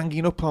start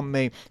ganging up on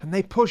me, and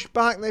they push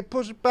back.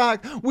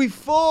 We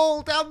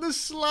fall down the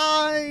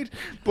slide,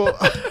 but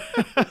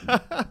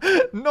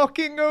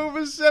knocking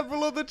over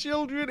several other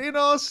children in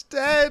our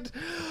stead.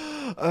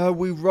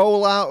 We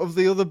roll out of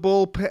the other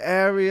ball pit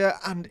area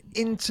and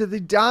into the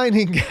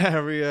dining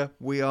area.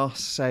 We are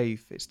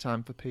safe. It's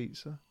time for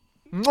pizza.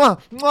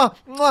 Mwah, mwah,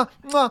 mwah,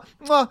 mwah,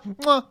 mwah,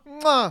 mwah,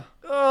 mwah.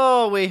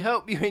 Oh, we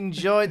hope you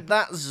enjoyed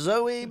that,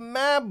 Zoe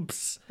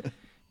Mabs.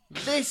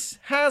 This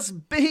has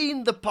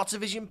been the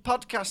Pottervision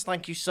podcast.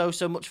 Thank you so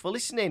much for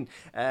listening.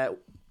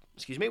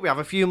 We have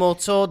a few more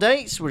tour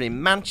dates. We're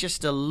in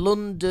Manchester,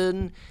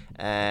 London,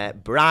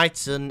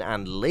 Brighton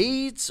and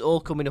Leeds, all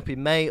coming up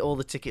in May. All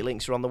the ticket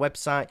links are on the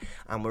website.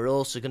 And we're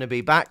also going to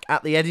be back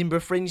at the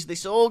Edinburgh Fringe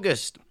this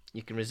August.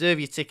 You can reserve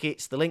your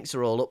tickets. The links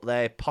are all up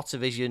there,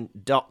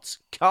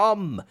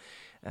 pottervision.com.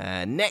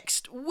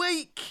 Next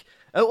week.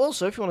 Oh,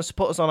 also, if you want to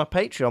support us on our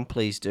Patreon,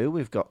 please do.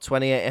 We've got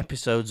 28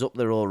 episodes up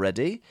there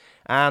already.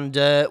 And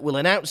we'll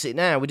announce it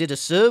now. We did a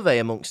survey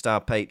amongst our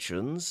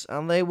patrons,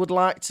 and they would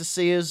like to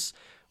see us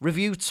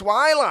review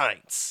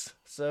Twilight.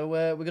 So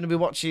we're going to be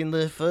watching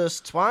the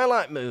first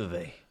Twilight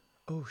movie.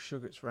 Oh,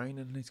 sugar, it's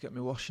raining. I need to get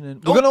my washing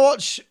in. We're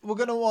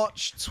gonna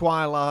watch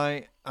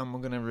Twilight, and we're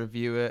gonna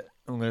review it.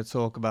 And we're gonna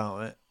talk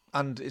about it.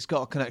 And it's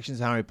got a connection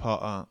to Harry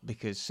Potter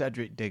because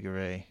Cedric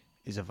Diggory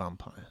is a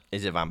vampire.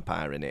 Is a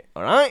vampire in it,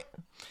 all right?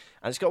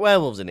 And it's got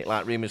werewolves in it,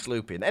 like Remus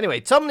Lupin. Anyway,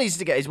 Tom needs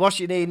to get his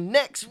washing in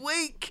next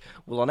week.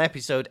 We're on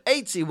episode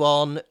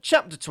 81,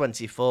 chapter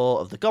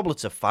 24 of The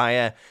Goblet of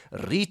Fire,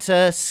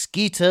 Rita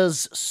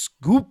Skeeter's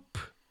Scoop.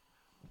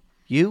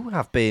 You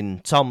have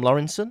been Tom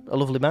Lawrenson, a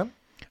lovely man.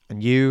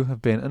 And you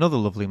have been another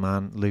lovely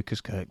man,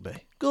 Lucas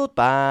Kirkby.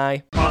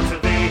 Goodbye.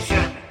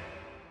 Pottervision.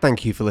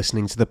 Thank you for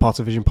listening to the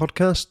Pottervision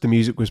podcast. The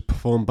music was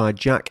performed by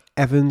Jack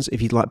Evans. If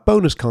you'd like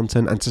bonus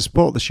content and to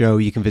support the show,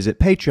 you can visit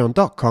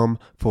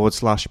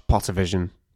patreon.com/Pottervision.